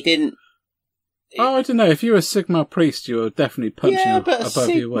 he didn't. I don't know. If you were a Sigmar priest, you were definitely punching above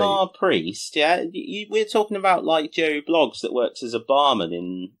your weight. Sigmar priest, we're talking about Joe Bloggs that works as a barman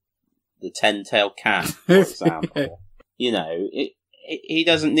in the 10-Tailed Cat, for example. He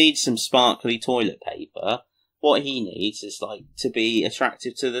doesn't need some sparkly toilet paper. What he needs is to be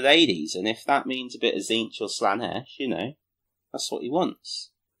attractive to the ladies, and if that means a bit of Tzeentch or Slanesh, that's what he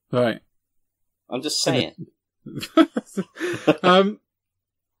wants. Right. I'm just saying. Not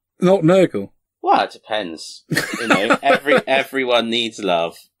Nurgle. Well, it depends. Everyone needs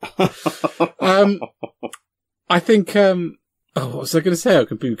love. I think. What was I going to say? I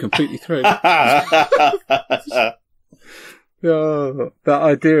could be completely through. That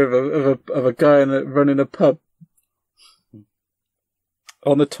idea of a guy running a pub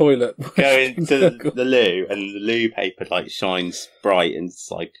on the toilet, going to the loo, and the loo paper shines bright, and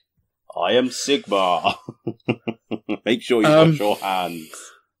it's I am Sigmar. Make sure you wash your hands.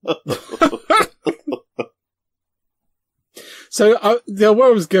 So where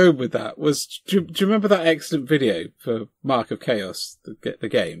I was going with that was, do you remember that excellent video for Mark of Chaos, the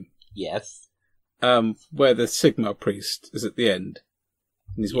game? Yes. Where the Sigmar priest is at the end,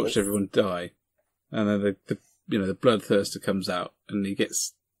 and he's watched everyone die, and then the bloodthirster comes out, and he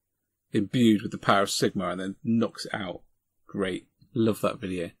gets imbued with the power of Sigmar, and then knocks it out. Great, love that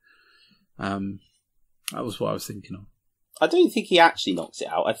video. That was what I was thinking of. I don't think he actually knocks it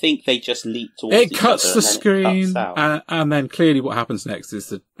out. I think they just leap towards each other. It cuts the screen, and then clearly what happens next is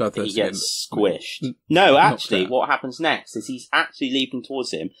the bloodthirster he gets squished. No, actually, what happens next is he's actually leaping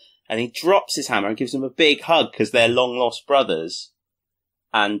towards him, and he drops his hammer and gives him a big hug because they're long-lost brothers.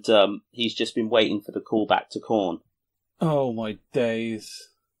 And he's just been waiting for the call back to Khorne. Oh, my days.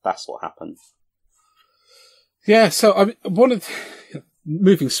 That's what happened. Yeah, so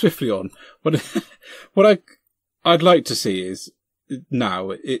moving swiftly on, what I'd like to see is,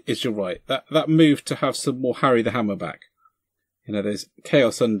 now, you're right, that move to have some more Harry the Hammer back. There's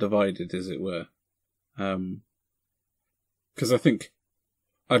Chaos Undivided, as it were. Because I think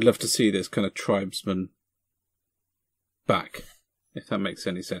I'd love to see this kind of tribesman back, if that makes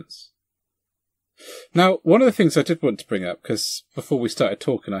any sense. Now, one of the things I did want to bring up, because before we started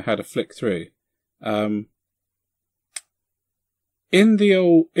talking, I had a flick through. In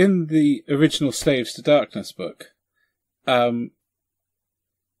the original Slaves to Darkness book, it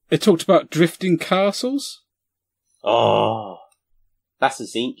talked about drifting castles. Oh, that's a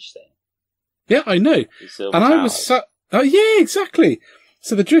Tzeentch thing. Yeah, I know. And I was yeah, exactly.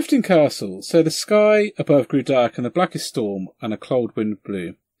 So the drifting castle. So the sky above grew dark, and the blackest storm, and a cold wind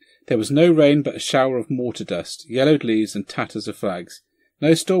blew. There was no rain, but a shower of mortar dust, yellowed leaves, and tatters of flags.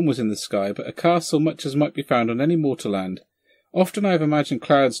 No storm was in the sky, but a castle much as might be found on any mortal land. Often I have imagined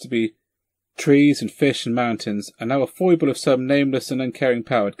clouds to be trees and fish and mountains, and now a foible of some nameless and uncaring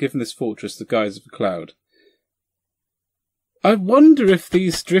power had given this fortress the guise of a cloud. I wonder if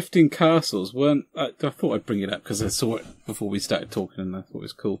these drifting castles weren't... I thought I'd bring it up because I saw it before we started talking and I thought it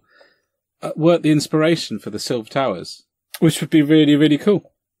was cool. Weren't the inspiration for the Silver Towers, which would be really, really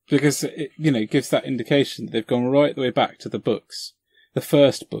cool. Because it gives that indication that they've gone right the way back to the books the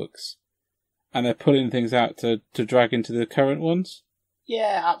first books, and they're pulling things out to drag into the current ones.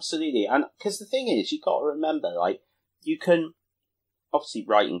 Yeah, absolutely. And because the thing is, you've got to remember, like, you can, obviously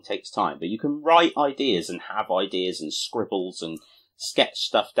writing takes time, but you can write ideas and have ideas and scribbles and sketch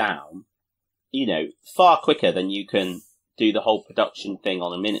stuff down, far quicker than you can do the whole production thing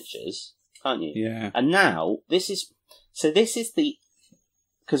on the miniatures, can't you? Yeah. And now, this is the,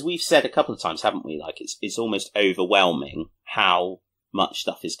 because we've said a couple of times, haven't we, like, it's almost overwhelming how much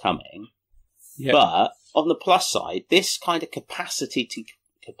stuff is coming. Yep. But on the plus side, this kind of capacity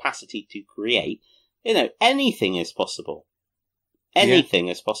to create, anything is possible. Anything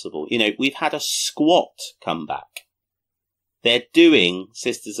is possible. We've had a squat come back. They're doing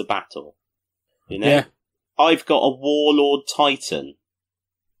Sisters of Battle. Yeah. I've got a Warlord Titan,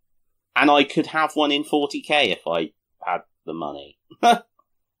 and I could have one in 40k if I had the money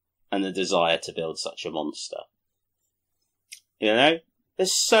and the desire to build such a monster.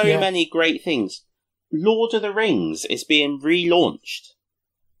 There's so many great things. Lord of the Rings is being relaunched.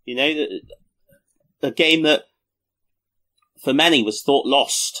 The game that for many was thought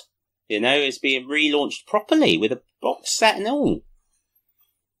lost, is being relaunched properly with a box set and all.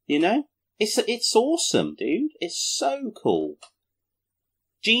 It's awesome, dude. It's so cool.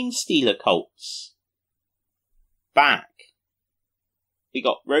 Gene Stealer Cults. Back. We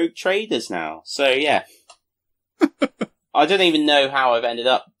got Rogue Traders now. So, yeah. I don't even know how I've ended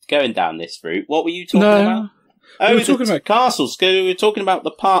up going down this route. What were you talking about? Oh, we were talking about castles. We were talking about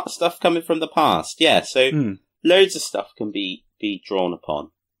the stuff coming from the past. Yeah, so loads of stuff can be drawn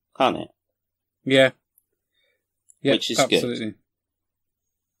upon, can't it? Yeah. Which is absolutely good.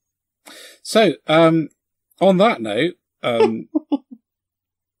 So, on that note,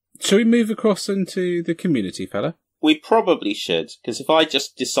 shall we move across into the community, fella? We probably should, because if I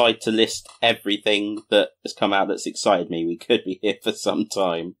just decide to list everything that has come out that's excited me, we could be here for some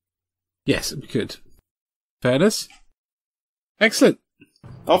time. Yes, we could. Fairness? Excellent.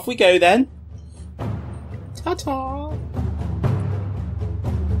 Off we go then. Ta-ta!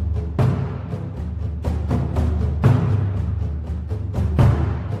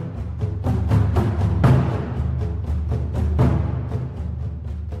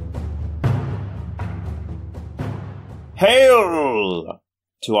 Hail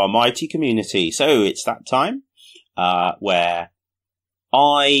to our mighty community. So it's that time where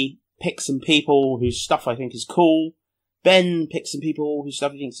I pick some people whose stuff I think is cool. Ben picks some people whose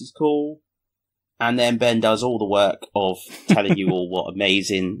stuff he thinks is cool. And then Ben does all the work of telling you all what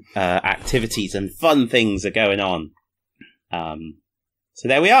amazing activities and fun things are going on. So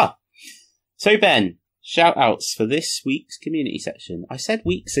there we are. So Ben, shout outs for this week's community section. I said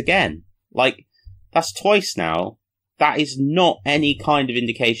weeks again. Like, that's twice now. That is not any kind of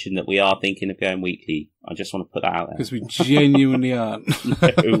indication that we are thinking of going weekly. I just want to put that out there. Because we genuinely aren't.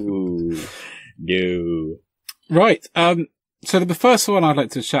 No. Right. So the first one I'd like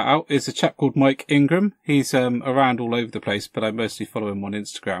to shout out is a chap called Mike Ingram. He's around all over the place, but I mostly follow him on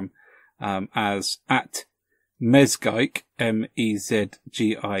Instagram as at Mezgike,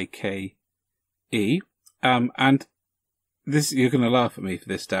 Mezgike. And this, you're going to laugh at me for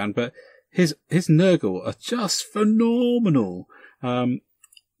this, Dan, but his Nurgle are just phenomenal. Well,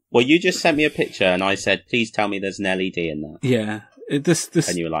 you just sent me a picture and I said, please tell me there's an LED in that. Yeah.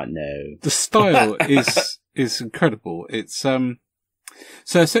 And you were like, no. The style is incredible. It's, so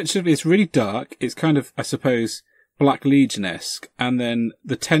essentially it's really dark. It's kind of, I suppose, Black Legion-esque. And then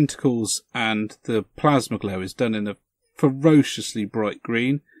the tentacles and the plasma glow is done in a ferociously bright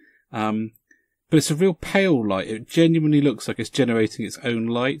green. But it's a real pale light. It genuinely looks like it's generating its own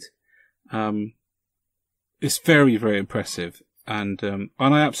light. It's very, very impressive, and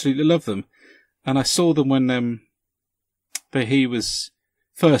I absolutely love them. And I saw them when he was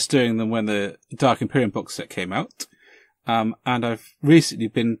first doing them when the Dark Imperium box set came out. And I've recently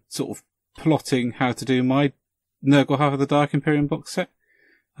been sort of plotting how to do my Nurgle half of the Dark Imperium box set,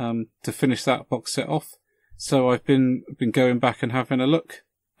 to finish that box set off. So I've been going back and having a look,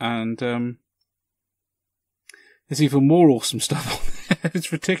 and there's even more awesome stuff on there.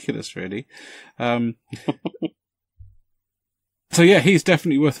 It's ridiculous, really. So yeah, he's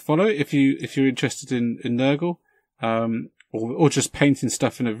definitely worth a follow if you're interested in Nurgle, or just painting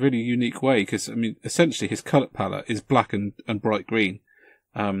stuff in a really unique way. Because I mean, essentially his colour palette is black and bright green,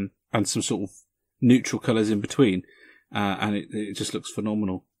 and some sort of neutral colours in between, and it just looks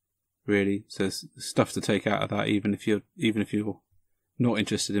phenomenal, really. So there's stuff to take out of that, even if you're not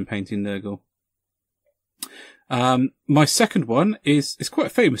interested in painting Nurgle. My second one is quite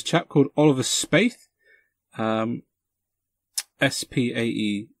a famous chap called Oliver Spaeth.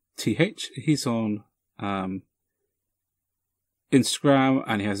 Spaeth. He's on Instagram,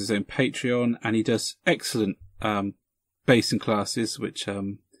 and he has his own Patreon, and he does excellent basing classes, which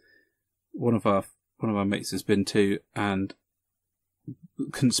one of our mates has been to and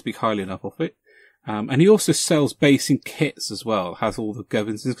couldn't speak highly enough of it. And he also sells basing kits as well, has all the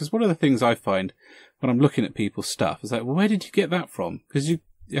gubbins. Because one of the things I find when I'm looking at people's stuff is like, well, where did you get that from? Because you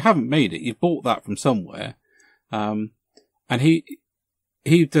haven't made it. You bought that from somewhere. And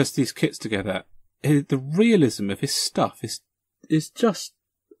he does these kits together. The realism of his stuff is just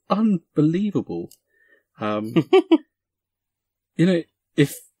unbelievable.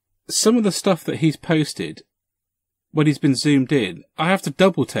 If some of the stuff that he's posted, when he's been zoomed in, I have to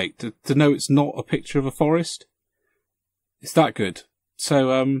double take to know it's not a picture of a forest. It's that good.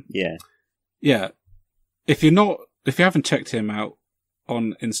 So, yeah. If you haven't checked him out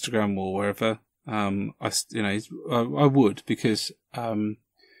on Instagram or wherever, I would, because,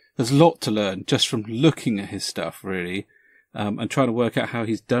 there's a lot to learn just from looking at his stuff, really, and trying to work out how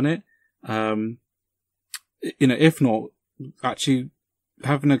he's done it. If not, actually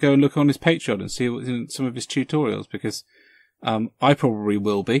having a go and look on his Patreon and see what's in some of his tutorials, because I probably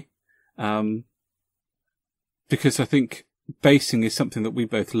will be, because I think basing is something that we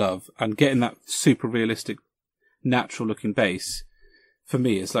both love, and getting that super realistic, natural looking base for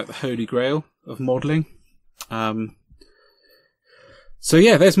me is like the holy grail of modelling. So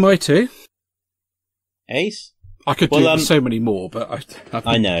yeah, there's my two. Ace? I could do so many more, but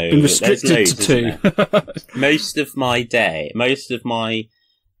I know. Been restricted to two. Most of my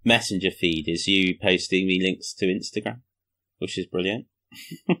messenger feed is you posting me links to Instagram, which is brilliant.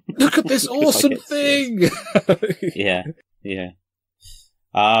 Look at this awesome thing! Yeah.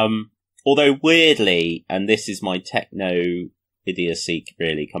 Although weirdly, and this is my techno idiocy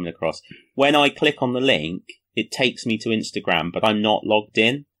really coming across, when I click on the link, it takes me to Instagram, but I'm not logged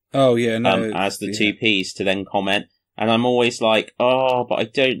in. Oh, yeah, no. As the 2P's to then comment. And I'm always like, but I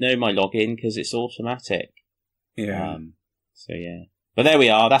don't know my login because it's automatic. Yeah. So, yeah. But there we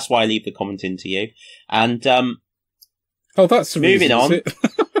are. That's why I leave the comment in to you. And, that's the moving reason, on. Is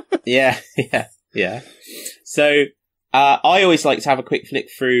it? Yeah. So, I always like to have a quick flick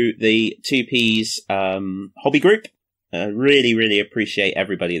through the 2P's, hobby group. Really, really appreciate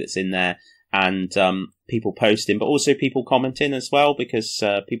everybody that's in there. And people posting, but also people commenting as well, because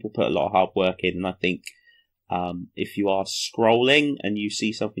people put a lot of hard work in. And I think if you are scrolling and you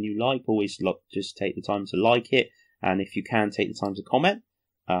see something you like, always just take the time to like it. And if you can, take the time to comment,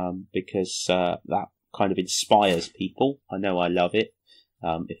 because that kind of inspires people. I know I love it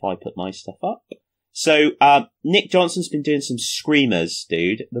if I put my stuff up. So Nick Johnson's been doing some screamers,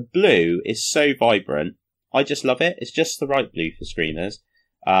 dude. The blue is so vibrant. I just love it. It's just the right blue for screamers.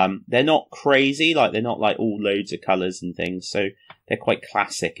 They're not crazy, like they're not like all loads of colours and things, so they're quite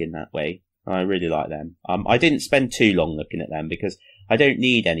classic in that way. I really like them. I didn't spend too long looking at them because I don't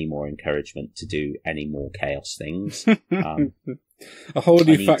need any more encouragement to do any more chaos things. A whole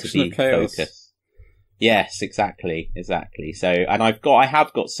new faction of chaos. Focused. Yes, exactly. So, and I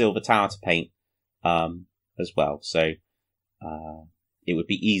have got Silver Tower to paint, as well, so, it would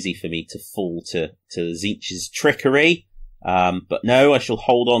be easy for me to fall to Zeech's trickery. But no, I shall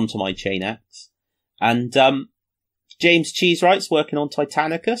hold on to my chain axe. And James Cheesewright's working on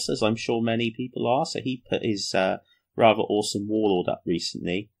Titanicus, as I'm sure many people are. So he put his rather awesome warlord up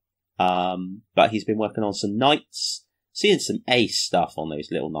recently. But he's been working on some knights, seeing some ace stuff on those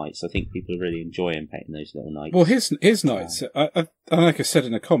little knights. I think people are really enjoying painting those little knights. Well, his knights, like I said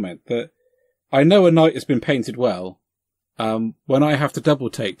in a comment, that I know a knight has been painted well when I have to double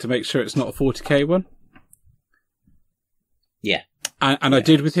take to make sure it's not a 40k one. Yeah. And I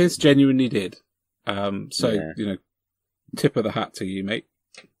did with his, genuinely did. Tip of the hat to you, mate.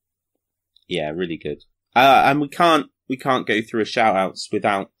 Yeah, really good. And we can't go through a shout outs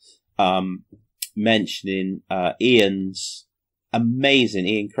without, mentioning, Ian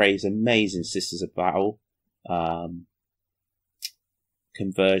Cray's amazing Sisters of Battle,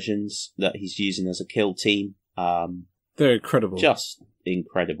 conversions that he's using as a kill team. They're incredible. Just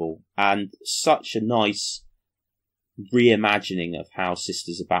incredible. And such a nice reimagining of how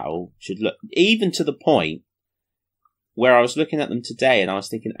Sisters of Battle should look, even to the point where I was looking at them today and I was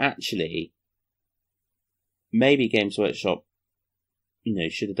thinking, actually, maybe Games Workshop,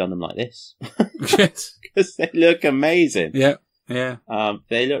 should have done them like this. Yes. Because they look amazing. Yeah.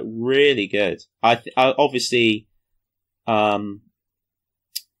 They look really good. I obviously, I don't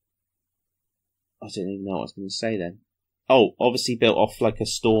even know what I was going to say then. Oh, obviously built off like a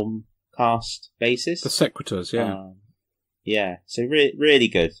Stormcast basis. The Sequitors, yeah. Yeah, so really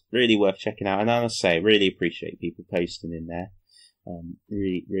good, really worth checking out. And as I say, really appreciate people posting in there.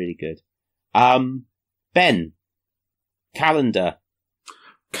 Really, really good. Ben, calendar.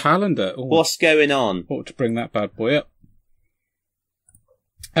 Calendar. Ooh, What's going on? ought to bring that bad boy up.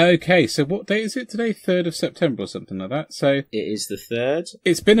 Okay, so what date is it today? 3rd of September or something like that. So It is the 3rd.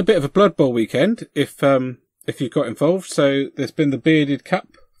 it's been a bit of a Blood Bowl weekend, if you've got involved. So there's been the Bearded Cup,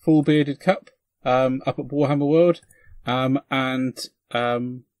 full Bearded Cup, up at Warhammer World, and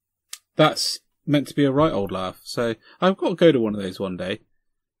that's meant to be a right old laugh. So I've got to go to one of those one day.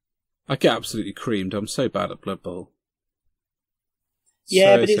 I get absolutely creamed. I'm so bad at Blood Bowl.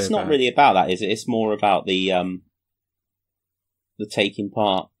 Yeah, So, but it's so not bad. really about that, is it? It's more about the taking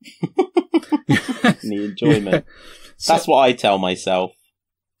part, and the enjoyment. Yeah. That's what I tell myself.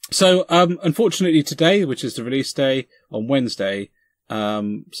 So, unfortunately today, which is the release day on Wednesday,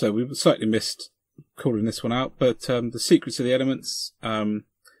 so we slightly missed calling this one out, but the Secrets of the Elements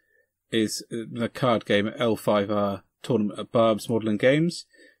is the card game at L5R tournament at Barb's Modelling Games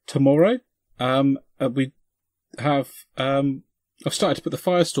tomorrow. We have I've started to put the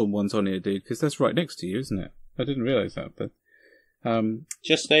Firestorm ones on here, dude, because that's right next to you, isn't it? I didn't realise that, but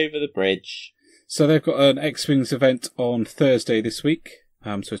Just over the bridge. so they've got an X-Wings event on Thursday this week,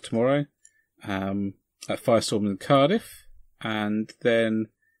 so tomorrow, at Firestorm in Cardiff, and then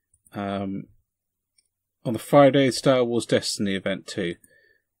on the Friday, Star Wars Destiny event too.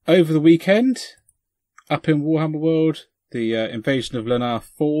 Over the weekend, up in Warhammer World, the Invasion of Lennar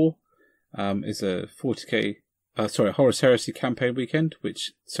 4 is a 40k, Horus Heresy campaign weekend,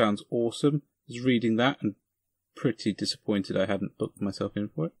 which sounds awesome. I was reading that and pretty disappointed I hadn't booked myself in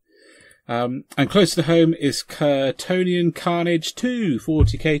for it. And close to home is Curtonian Carnage 2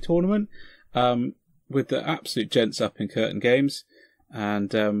 40k tournament, with the absolute gents up in Curtain Games,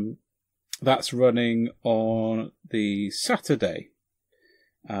 and that's running on the Saturday.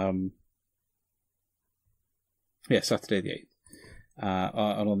 Saturday the 8th.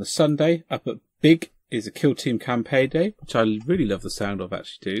 And on the Sunday, up at Big, is a Kill Team campaign day, which I really love the sound of,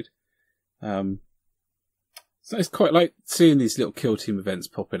 actually, dude. So it's quite like seeing these little Kill Team events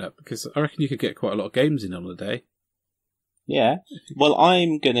popping up, because I reckon you could get quite a lot of games in on a day. Yeah. Well,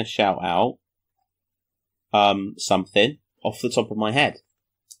 I'm going to shout out something off the top of my head,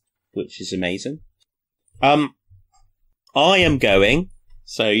 which is amazing. I am going,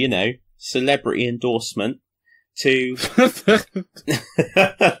 so, you know, celebrity endorsement, to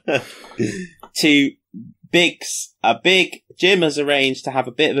to Big's. Big Jim has arranged to have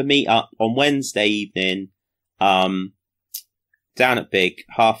a bit of a meet up on Wednesday evening, down at Big,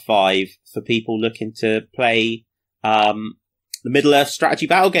 5:30, for people looking to play the Middle Earth strategy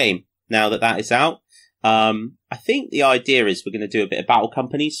battle game. Now that is out, I think the idea is we're going to do a bit of battle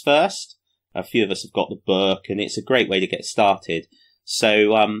companies first. A few of us have got the book, and it's a great way to get started.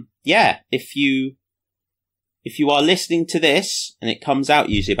 So, if you are listening to this, and it comes out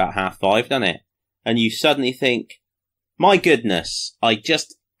usually about 5:30, doesn't it? And you suddenly think, my goodness, I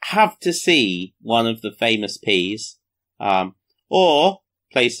just have to see one of the famous P's, or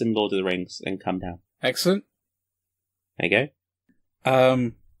play some Lord of the Rings and come down. Excellent. There you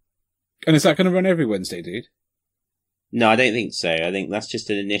go. And is that going to run every Wednesday, dude? No, I don't think so. I think that's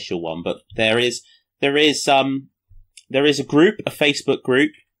just an initial one, but there is a group, a Facebook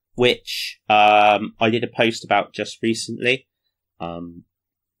group, which I did a post about just recently,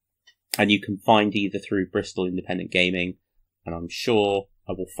 and you can find either through Bristol Independent Gaming, and I'm sure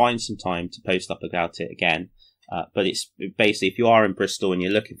I will find some time to post up about it again. But it's basically, if you are in Bristol and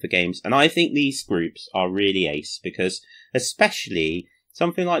you're looking for games, and I think these groups are really ace, because especially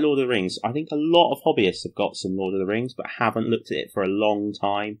something like Lord of the Rings, I think a lot of hobbyists have got some Lord of the Rings but haven't looked at it for a long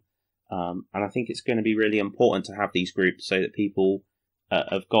time. And I think it's going to be really important to have these groups so that people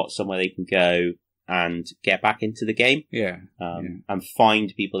have got somewhere they can go and get back into the game. And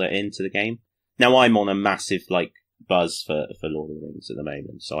find people that are into the game. Now, I'm on a massive buzz for Lord of the Rings at the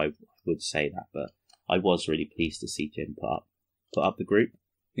moment, so I would say that, but I was really pleased to see Jim put up the group.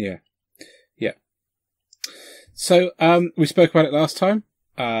 Yeah. So, we spoke about it last time.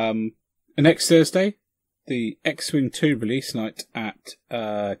 Next Thursday, the X-Wing 2 release night at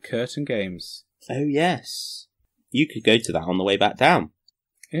Curtain Games. Oh, yes. You could go to that on the way back down.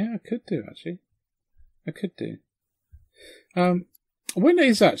 Yeah, I could do, actually. I could do. When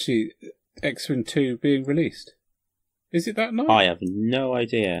is actually X-Wing 2 being released? Is it that night? I have no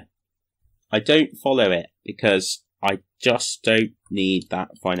idea. I don't follow it because I just don't need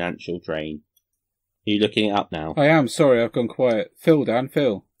that financial drain. Are you looking it up now? I am, sorry, I've gone quiet. Phil, Dan,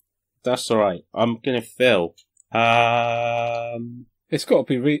 Phil. That's alright. I'm going to fill. It's got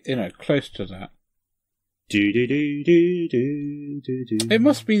to be, close to that. It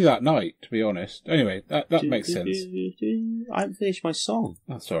must be that night, to be honest. Anyway, that makes sense. I haven't finished my song.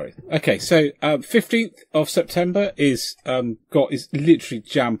 Oh, sorry. Okay, so 15th of September is literally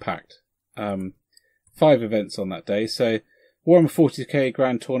jam-packed. 5 events on that day. So Warhammer 40k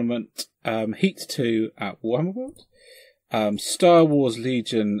Grand Tournament, Heat 2 at Warhammer World, Star Wars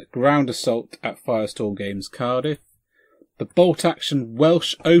Legion Ground Assault at Firestorm Games Cardiff. The Bolt Action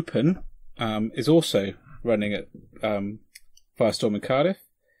Welsh Open is also running at Firestorm in Cardiff.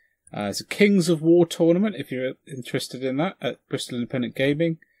 It's a Kings of War tournament, if you're interested in that, at Bristol Independent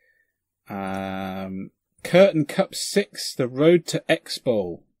Gaming. Curtain Cup 6, the Road to X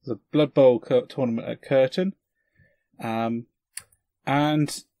Bowl, the Blood Bowl tournament at Curtin.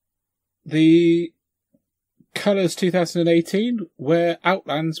 And the Colours 2018, where the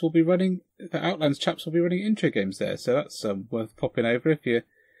Outlands chaps will be running intro games there. So that's worth popping over if you're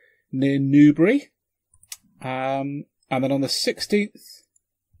near Newbury. And then on the 16th,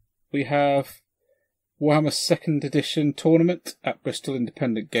 we have Warhammer 2nd Edition tournament at Bristol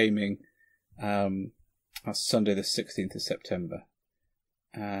Independent Gaming. That's Sunday the 16th of September.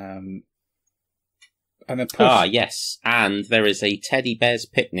 And then yes. And there is a Teddy Bears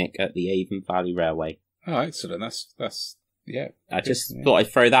picnic at the Avon Valley Railway. Oh, excellent. That's yeah. I just thought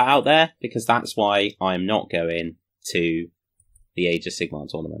I'd throw that out there because that's why I'm not going to the Age of Sigmar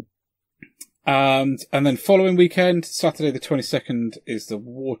tournament. And then following weekend, Saturday the 22nd, is the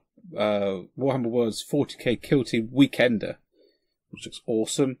Warhammer World's 40k Kill Team Weekender, which looks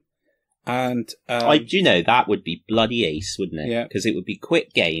awesome. And I do know that would be bloody ace, wouldn't it? Yeah. Because it would be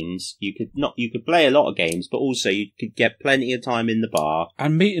quick games. You could play a lot of games, but also you could get plenty of time in the bar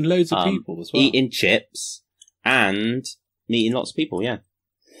and meeting loads of people as well. Eating chips and meeting lots of people. Yeah.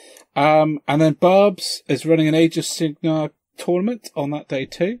 And then Barb's is running an Age of Sigmar tournament on that day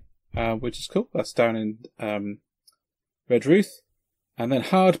too, which is cool. That's down in Red Ruth. And then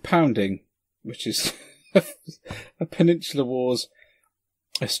Hard Pounding, which is a Peninsula Wars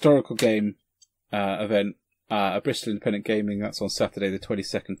historical game event at Bristol Independent Gaming. That's on Saturday the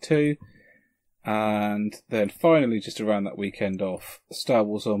 22nd too. And then finally, just around that weekend off, Star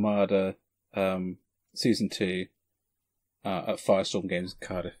Wars Armada Season 2 at Firestorm Games in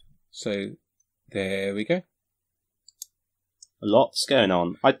Cardiff. So there we go. Lots going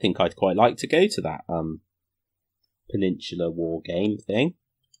on. I think I'd quite like to go to that Peninsula War game thing.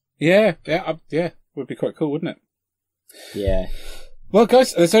 Yeah, would be quite cool, wouldn't it? Yeah. Well,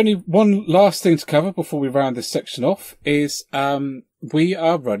 guys, there's only one last thing to cover before we round this section off, is we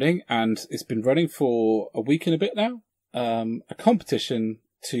are running, and it's been running for a week and a bit now, a competition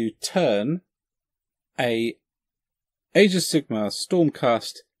to turn a Age of Sigmar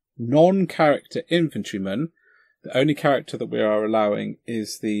Stormcast non-character infantryman. The only character that we are allowing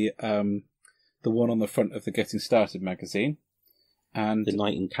is the one on the front of the Getting Started magazine. And the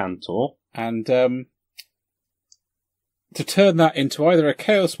Knight Incantor. And to turn that into either a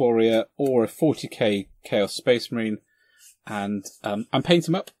Chaos Warrior or a 40k Chaos Space Marine, and paint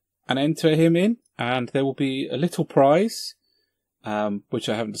him up and enter him in, and there will be a little prize, which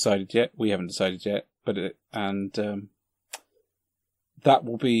I haven't decided yet. We haven't decided yet, but that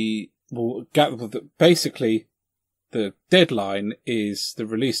will be basically the deadline is the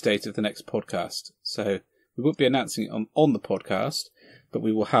release date of the next podcast. So we won't be announcing it on the podcast, but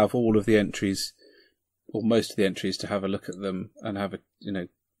we will have all of the entries, or most of the entries, to have a look at them and have a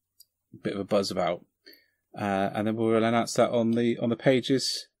bit of a buzz about, and then we'll announce that on the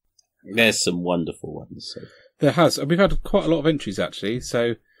pages. There's some wonderful ones. So. There has, and we've had quite a lot of entries actually.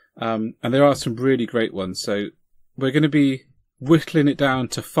 So, and there are some really great ones. So we're going to be whittling it down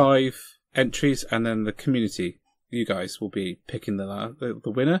to 5 entries, and then the community, you guys, will be picking the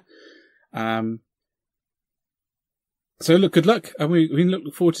winner. So look, good luck, and we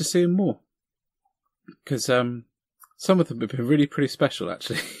look forward to seeing more. Because some of them have been really pretty special,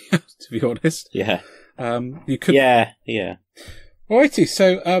 actually, to be honest. Yeah. You could. Yeah. Alrighty,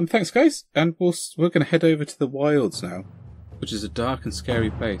 so thanks, guys, and we're going to head over to the wilds now, which is a dark and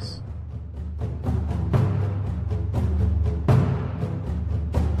scary place.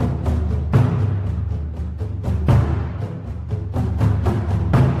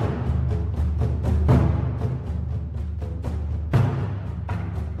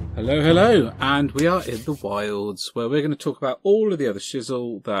 Hello, and we are in the wilds, where we're going to talk about all of the other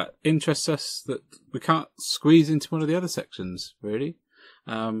shizzle that interests us that we can't squeeze into one of the other sections, really.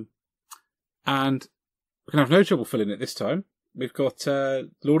 And we're going to have no trouble filling it this time. We've got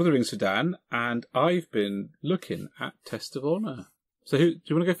Lord of the Rings for Dan, and I've been looking at Test of Honor. So do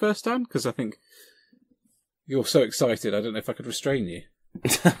you want to go first, Dan? Because I think you're so excited, I don't know if I could restrain you.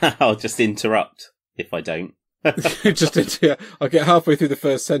 I'll just interrupt. if I don't. I'll get halfway through the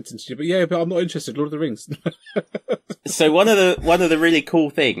first sentence, but I'm not interested. Lord of the Rings. So one of the really cool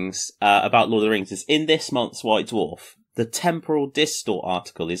things about Lord of the Rings is in this month's White Dwarf, the temporal distort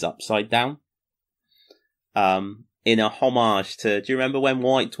article is upside down. In a homage to, do you remember when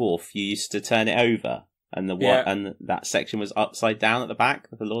White Dwarf you used to turn it over and and that section was upside down at the back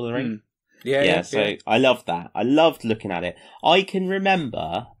of the Lord of the Rings? So I loved that. I loved looking at it. I can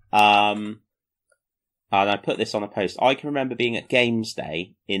remember, and I put this on a post, I can remember being at Games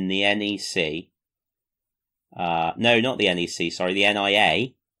Day in the NEC. No, not the NEC, sorry, the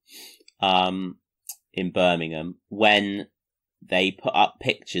NIA, in Birmingham, when they put up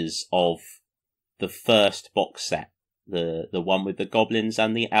pictures of the first box set, the one with the goblins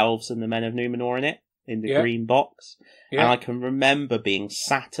and the elves and the men of Numenor in it, in the green box. And I can remember being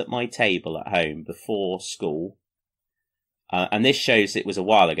sat at my table at home before school. And this shows it was a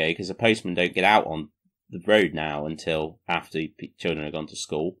while ago, because the postmen don't get out on the road now until after children have gone to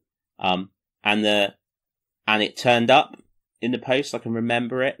school. And it turned up in the post. I can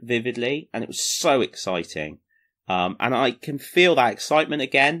remember it vividly, and it was so exciting. And I can feel that excitement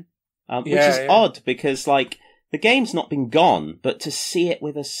again, which is odd, because like the game's not been gone, but to see it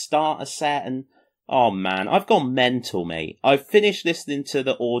with a starter set, and oh man, I've gone mental, mate. I've finished listening to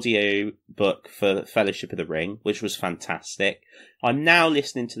the audio book for Fellowship of the Ring, which was fantastic. I'm now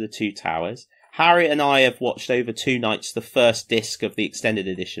listening to the Two Towers. Harriet and I have watched over 2 nights the first disc of the extended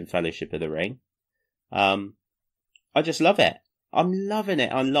edition Fellowship of the Ring. I just love it. I'm loving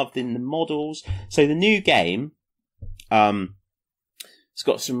it. I'm loving the models. So the new game, it's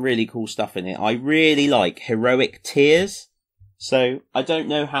got some really cool stuff in it. I really like heroic tiers. So I don't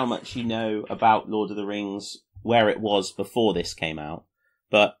know how much you know about Lord of the Rings, where it was before this came out,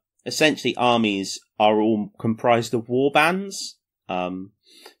 but essentially armies are all comprised of warbands.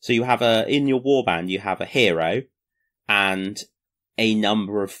 So you have in your warband, you have a hero and a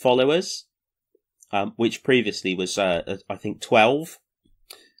number of followers, which previously was, I think 12.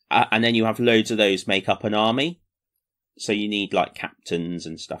 And then you have loads of those make up an army. So you need like captains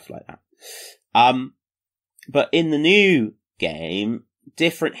and stuff like that. But in the new game,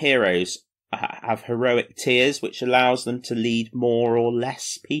 different heroes have heroic tiers, which allows them to lead more or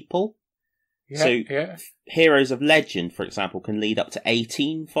less people. Heroes of Legend, for example, can lead up to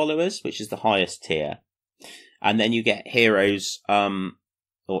 18 followers, which is the highest tier. And then you get heroes,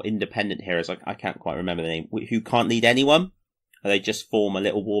 or independent heroes, I can't quite remember the name, who can't lead anyone. They just form a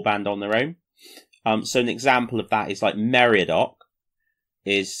little warband on their own. So an example of that is like Meriadoc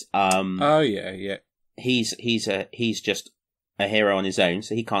is, he's just a hero on his own,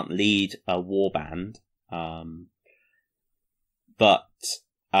 so he can't lead a warband.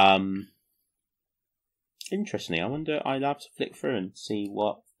 Interestingly, I wonder, I'd have to flick through and see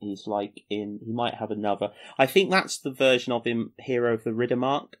what he's like he might have another. I think that's the version of him, Hero of the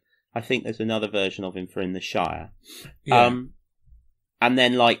Riddermark. I think there's another version of him for in the Shire. Yeah. And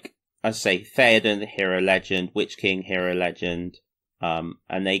then, like, I say, Theoden, the Hero Legend, Witch King, Hero Legend,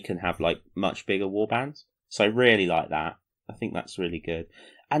 and they can have, like, much bigger warbands. So I really like that. I think that's really good.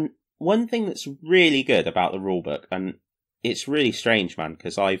 And one thing that's really good about the rulebook, and it's really strange, man,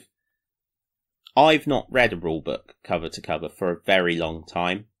 because I've not read a rulebook cover to cover for a very long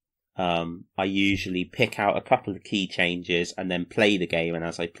time. I usually pick out a couple of key changes and then play the game, and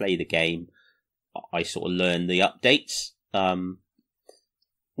as I play the game, I sort of learn the updates.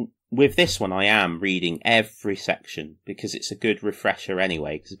 With this one, I am reading every section because it's a good refresher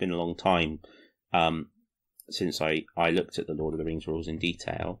anyway, because it's been a long time since I looked at the Lord of the Rings rules in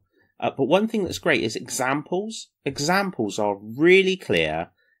detail. But one thing that's great is examples. Examples are really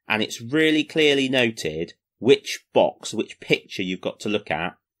clear, and it's really clearly noted which box, which picture you've got to look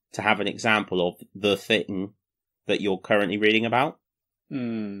at to have an example of the thing that you're currently reading about.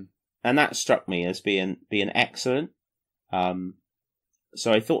 And that struck me as being excellent.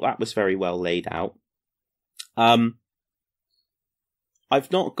 So I thought that was very well laid out. I've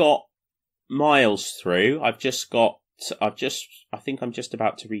not got miles through. I think I'm just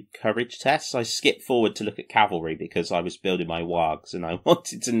about to read courage tests. I skipped forward to look at cavalry because I was building my wargs and I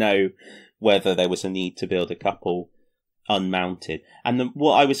wanted to know whether there was a need to build a couple unmounted. And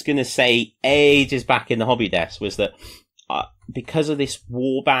what I was going to say ages back in the hobby desk was that because of this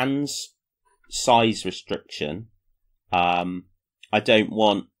warband's size restriction, it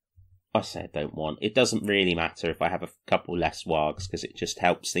doesn't really matter if I have a couple less wargs because it just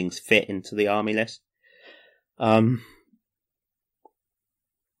helps things fit into the army list. What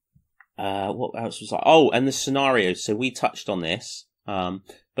else was and the scenarios. So we touched on this,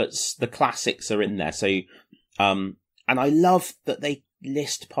 but the classics are in there. So, and I love that they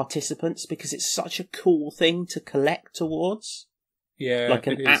list participants because it's such a cool thing to collect towards. Yeah, like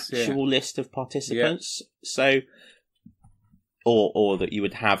an actual list of participants. So, or that you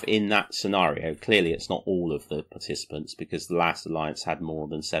would have in that scenario. Clearly, it's not all of the participants because the last alliance had more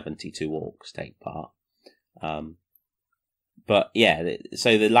than 72 orcs take part. But yeah,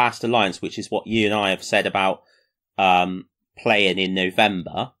 so the last alliance, which is what you and I have said about playing in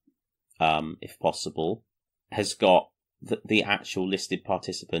November, if possible, has got the actual listed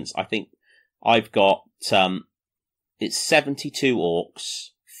participants. I think I've got it's 72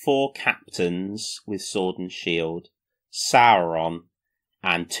 orcs, 4 captains with sword and shield, Sauron,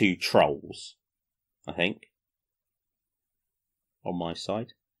 and 2 trolls, I think, on my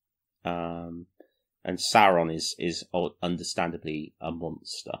side. And Sauron is understandably a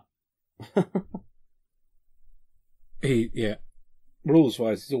monster. Rules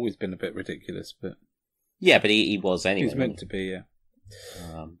wise, he's always been a bit ridiculous, but yeah, but he was anyway. He's meant to be, yeah.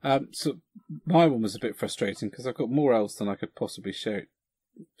 So my one was a bit frustrating because I've got more elves than I could possibly fit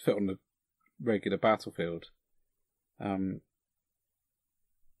on the regular battlefield. To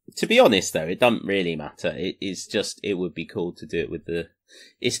be honest, though, it doesn't really matter. It would be cool to do it with the.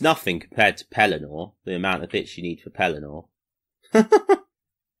 It's nothing compared to Pelennor. The amount of bits you need for Pelennor,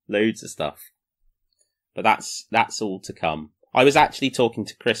 loads of stuff. But that's all to come. I was actually talking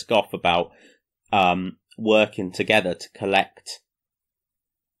to Chris Goff about working together to collect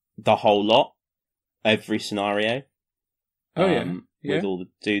the whole lot, every scenario. Oh yeah. With all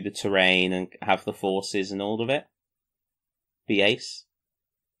do the terrain and have the forces and all of it. Be ace.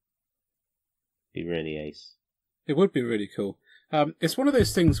 Be really ace. It would be really cool. It's one of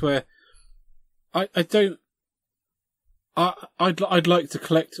those things where I'd like to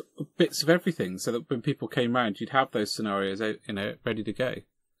collect bits of everything so that when people came round, you'd have those scenarios, ready to go.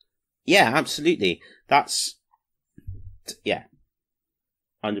 Yeah, absolutely. That's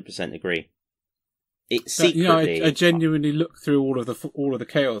 100% agree. It's secretly. I genuinely look through all of the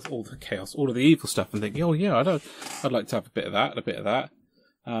chaos, all of the evil stuff, and think, oh yeah, I'd like to have a bit of that, and a bit of that.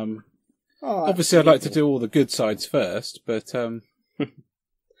 Obviously, I'd like to do all the good sides first, but.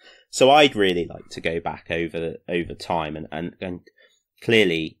 So I'd really like to go back over time, and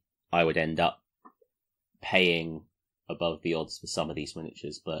clearly I would end up paying above the odds for some of these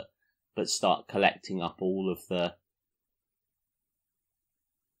miniatures, but start collecting up all of the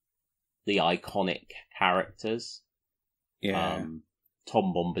iconic characters. Yeah.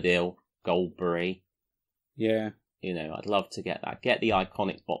 Tom Bombadil, Goldberry. Yeah. I'd love to get that. Get the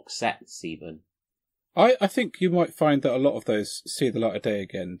iconic box sets even. I think you might find that a lot of those see the light of day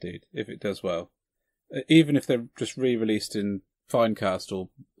again, dude, if it does well. Even if they're just re-released in Finecast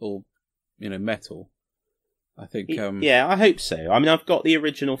or metal. I think... yeah, I hope so. I mean, I've got the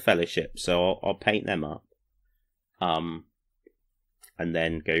original Fellowship, so I'll paint them up. And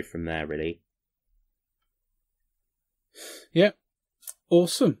then go from there, really. Yeah.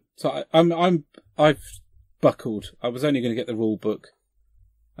 Awesome. So I've buckled. I was only going to get the rule book,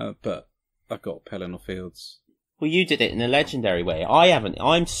 but I've got Pelennor Fields. Well, you did it in a legendary way. I haven't.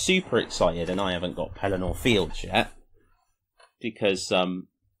 I'm super excited, and I haven't got Pelennor Fields yet because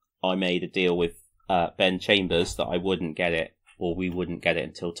I made a deal with Ben Chambers that I wouldn't get it, or we wouldn't get it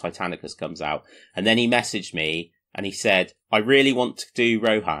until Titanicus comes out. And then he messaged me and he said, "I really want to do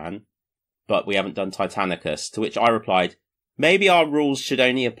Rohan, but we haven't done Titanicus." To which I replied, "Maybe our rules should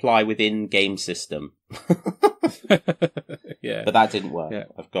only apply within game system." Yeah, but that didn't work. Yeah.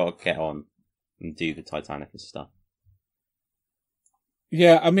 I've got to get on and do the Titanicus stuff.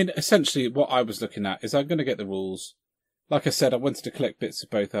 Yeah, I mean, essentially what I was looking at is I'm going to get the rules. Like I said, I wanted to collect bits of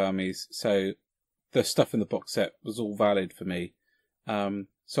both armies, so the stuff in the box set was all valid for me.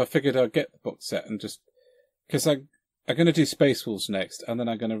 So I figured I'd get the box set and just... Because I'm going to do Space Wolves next, and then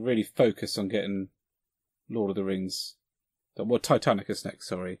I'm going to really focus on getting Lord of the Rings... Well, Titanicus next,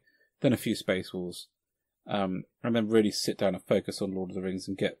 sorry. Then a few Space Wolves. And then really sit down and focus on Lord of the Rings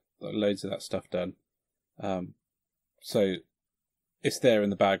and get loads of that stuff done. So it's there in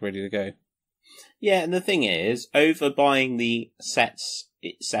the bag, ready to go. Yeah, and the thing is, over buying the sets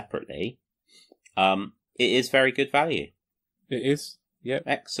separately, it is very good value. It is, yep.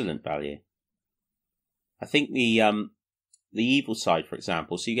 Excellent value. I think the evil side, for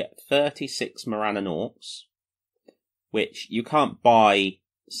example, so you get 36 Morannon Orcs, which you can't buy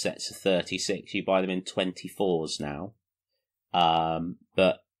sets of 36, you buy them in 24s now.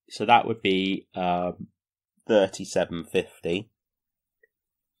 But so that would be 37.50.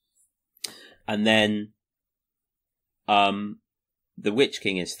 And then the Witch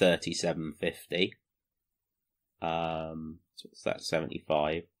King is 37.50. So what's that,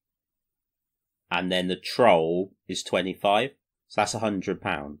 75? And then the Troll is 25. So that's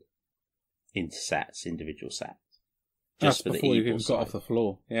 £100 into sets, individual sets. Just that's before you've even got off the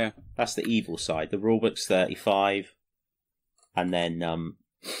floor. Yeah, that's the evil side. The rulebook's 35, and then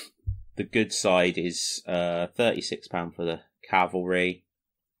the good side is £36 for the cavalry.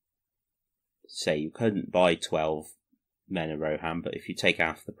 Say you couldn't buy 12 men of Rohan, but if you take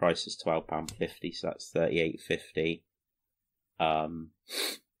half the price, it's £12.50, so that's £38.50.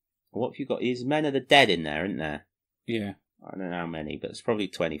 What have you got? Is Men of the Dead in there, isn't there? Yeah. I don't know how many, but it's probably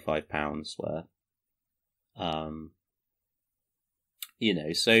 £25 worth. You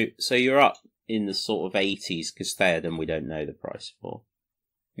know, so you're up in the sort of 80s, because Theoden we don't know the price for.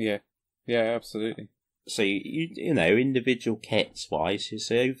 Yeah, yeah, absolutely. So you know, individual kits wise, you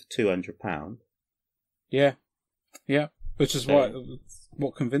say over £200. Yeah, yeah, which is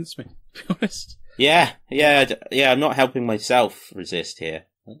what convinced me, to be honest. Yeah. I'm not helping myself resist here.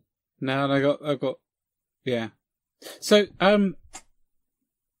 No, and I've got, yeah. So,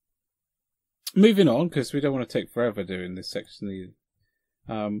 moving on, because we don't want to take forever doing this section either.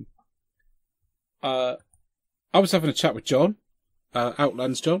 I was having a chat with John,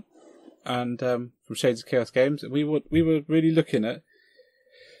 Outlands John, and from Shades of Chaos Games, and we were really looking at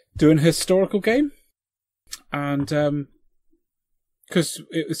doing a historical game, and because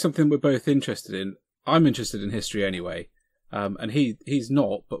it was something we're both interested in. I'm interested in history anyway, and he's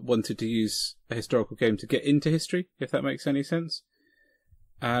not, but wanted to use a historical game to get into history, if that makes any sense.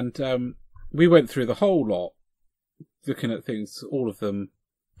 And we went through the whole lot, looking at things, all of them,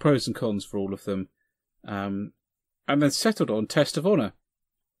 pros and cons for all of them, and then settled on Test of Honor,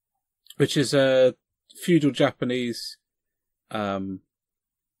 which is a feudal Japanese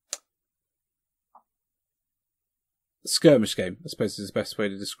skirmish game, I suppose is the best way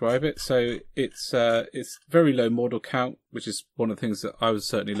to describe it. So it's very low model count, which is one of the things that I was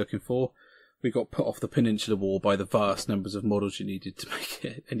certainly looking for. We got put off the Peninsular War by the vast numbers of models you needed to make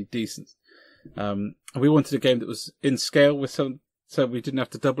it any decent. And we wanted a game that was in scale with some, so we didn't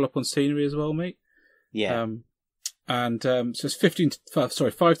have to double up on scenery as well, mate. Yeah. So it's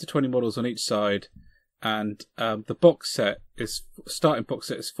 5 to 20 models on each side, and the box set starting box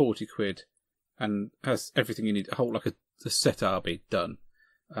set is £40, and has everything you need, a whole a set army done.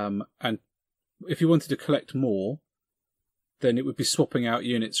 And if you wanted to collect more, then it would be swapping out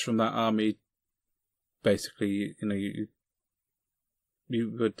units from that army. Basically, you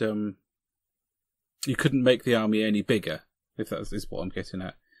would you couldn't make the army any bigger, if that is what I'm getting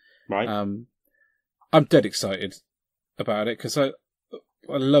at. Right. I'm dead excited about it because I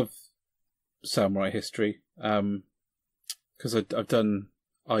love samurai history. Because I've done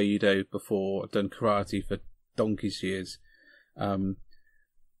Aikido before, I've done karate for donkey's years, and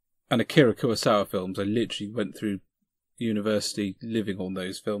Akira Kurosawa films. I literally went through university living on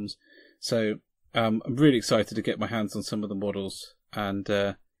those films, so I'm really excited to get my hands on some of the models and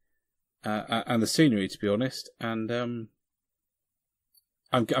the scenery, to be honest. And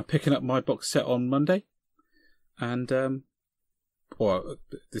I'm picking up my box set on Monday, and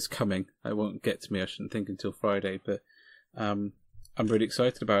this coming. It won't get to me, I shouldn't think, until Friday, but I'm really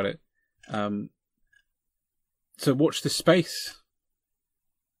excited about it. So watch this space.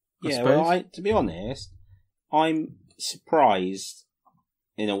 Yeah, well, to be honest, I'm surprised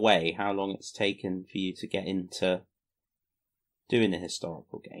in a way how long it's taken for you to get into doing a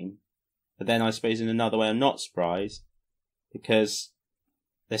historical game. But then I suppose in another way I'm not surprised because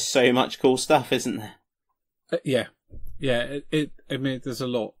there's so much cool stuff, isn't there? Yeah. I mean, there's a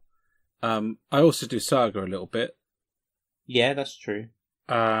lot. I also do Saga a little bit. Yeah, that's true.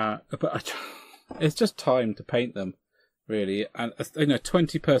 But it's just time to paint them, really. And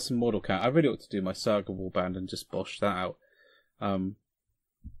 20-person model count. I really ought to do my Saga warband and just bosh that out.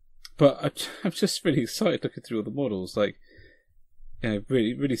 But I'm just really excited looking through all the models. Like,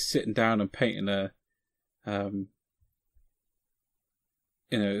 really, really sitting down and painting painting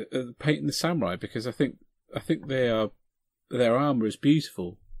the samurai, because I think their armor is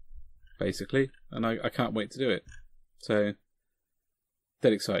beautiful, basically, and I can't wait to do it. So,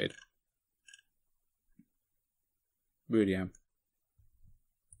 dead excited. Really am.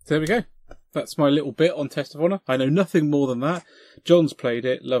 So there we go. That's my little bit on Test of Honor. I know nothing more than that. John's played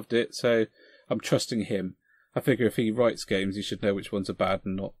it, loved it, so I'm trusting him. I figure if he writes games, he should know which ones are bad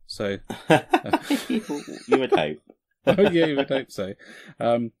and not. So you would hope. Oh yeah, you would hope so.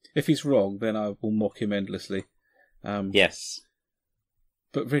 If he's wrong, then I will mock him endlessly. Yes.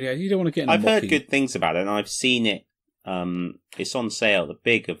 But really, you don't want to get in I've heard good things about it, and I've seen it. It's on sale. The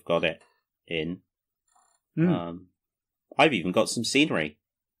Big have got it in. I've even got some scenery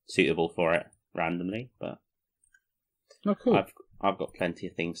suitable for it randomly, but cool. I've got plenty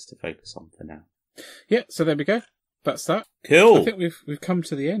of things to focus on for now. Yeah, so there we go. that's that. Cool. I think we've come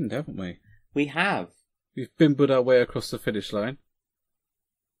to the end, haven't we? We have. We've bimbled our way across the finish line.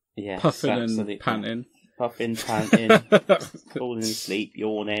 Yes, puffing absolutely. and panting. Puffing, panting, falling asleep,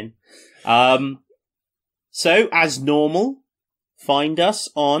 yawning. So, as normal, find us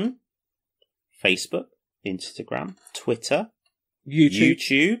on Facebook, Instagram, Twitter,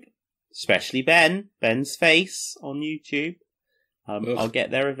 YouTube, especially Ben's face on YouTube. I'll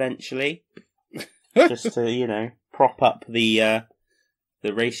get there eventually, just to, prop up the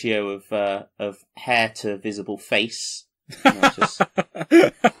ratio of hair to visible face. I'll just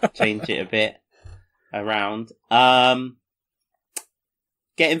change it a bit around.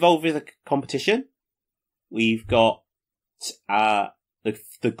 Get involved with the competition. We've got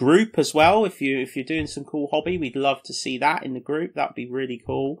the group as well. If you're doing some cool hobby, we'd love to see that in the group. That'd be really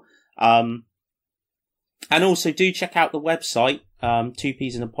cool. And also do check out the website,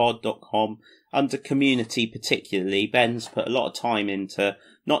 2psinapod.com. Under community particularly, Ben's put a lot of time into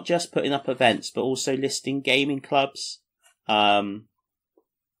not just putting up events, but also listing gaming clubs.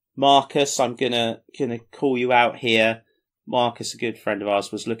 Marcus, I'm gonna call you out here. Marcus, a good friend of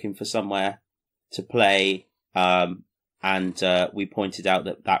ours, was looking for somewhere to play, and we pointed out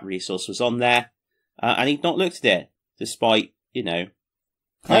that resource was on there, and he'd not looked at it, despite knowing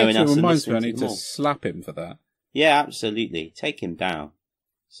us. Reminds me, I need to slap him for that. Yeah, absolutely, take him down.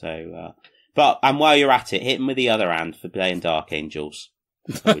 So, and while you're at it, hit him with the other hand for playing Dark Angels.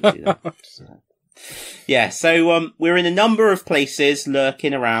 I would do that. So. Yeah, so we're in a number of places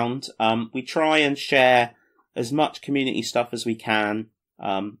lurking around. We try and share as much community stuff as we can.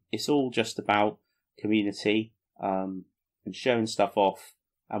 It's all just about community and showing stuff off.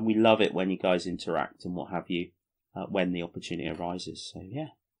 And we love it when you guys interact and what have you when the opportunity arises. So, yeah.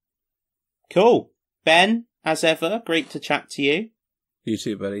 Cool. Ben, as ever, great to chat to you. You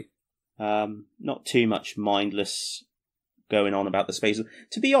too, buddy. Not too much mindless going on about the space.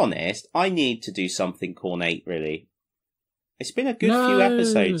 To be honest, I need to do something cornate, really. It's been a good few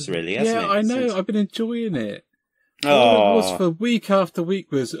episodes, really, hasn't it? Yeah, I know. I've been enjoying it. Oh. All it was for week after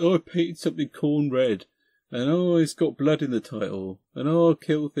week was, I painted something corn red, and it's got blood in the title, and I'll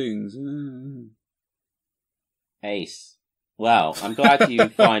kill things. Ace. Well, I'm glad you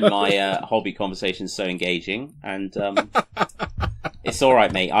find my hobby conversations so engaging, and it's all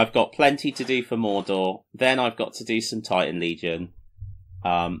right, mate. I've got plenty to do for Mordor. Then I've got to do some Titan Legion.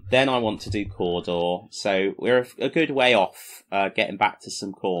 Then I want to do Cawdor. So we're a good way off getting back to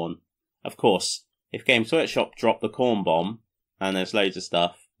some corn. Of course, if Games Workshop drop the corn bomb and there's loads of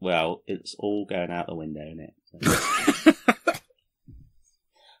stuff, well, it's all going out the window, isn't it? So.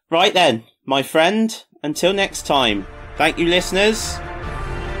 Right then, my friend. Until next time. Thank you, listeners.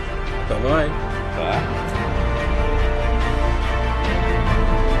 Bye-bye. Bye.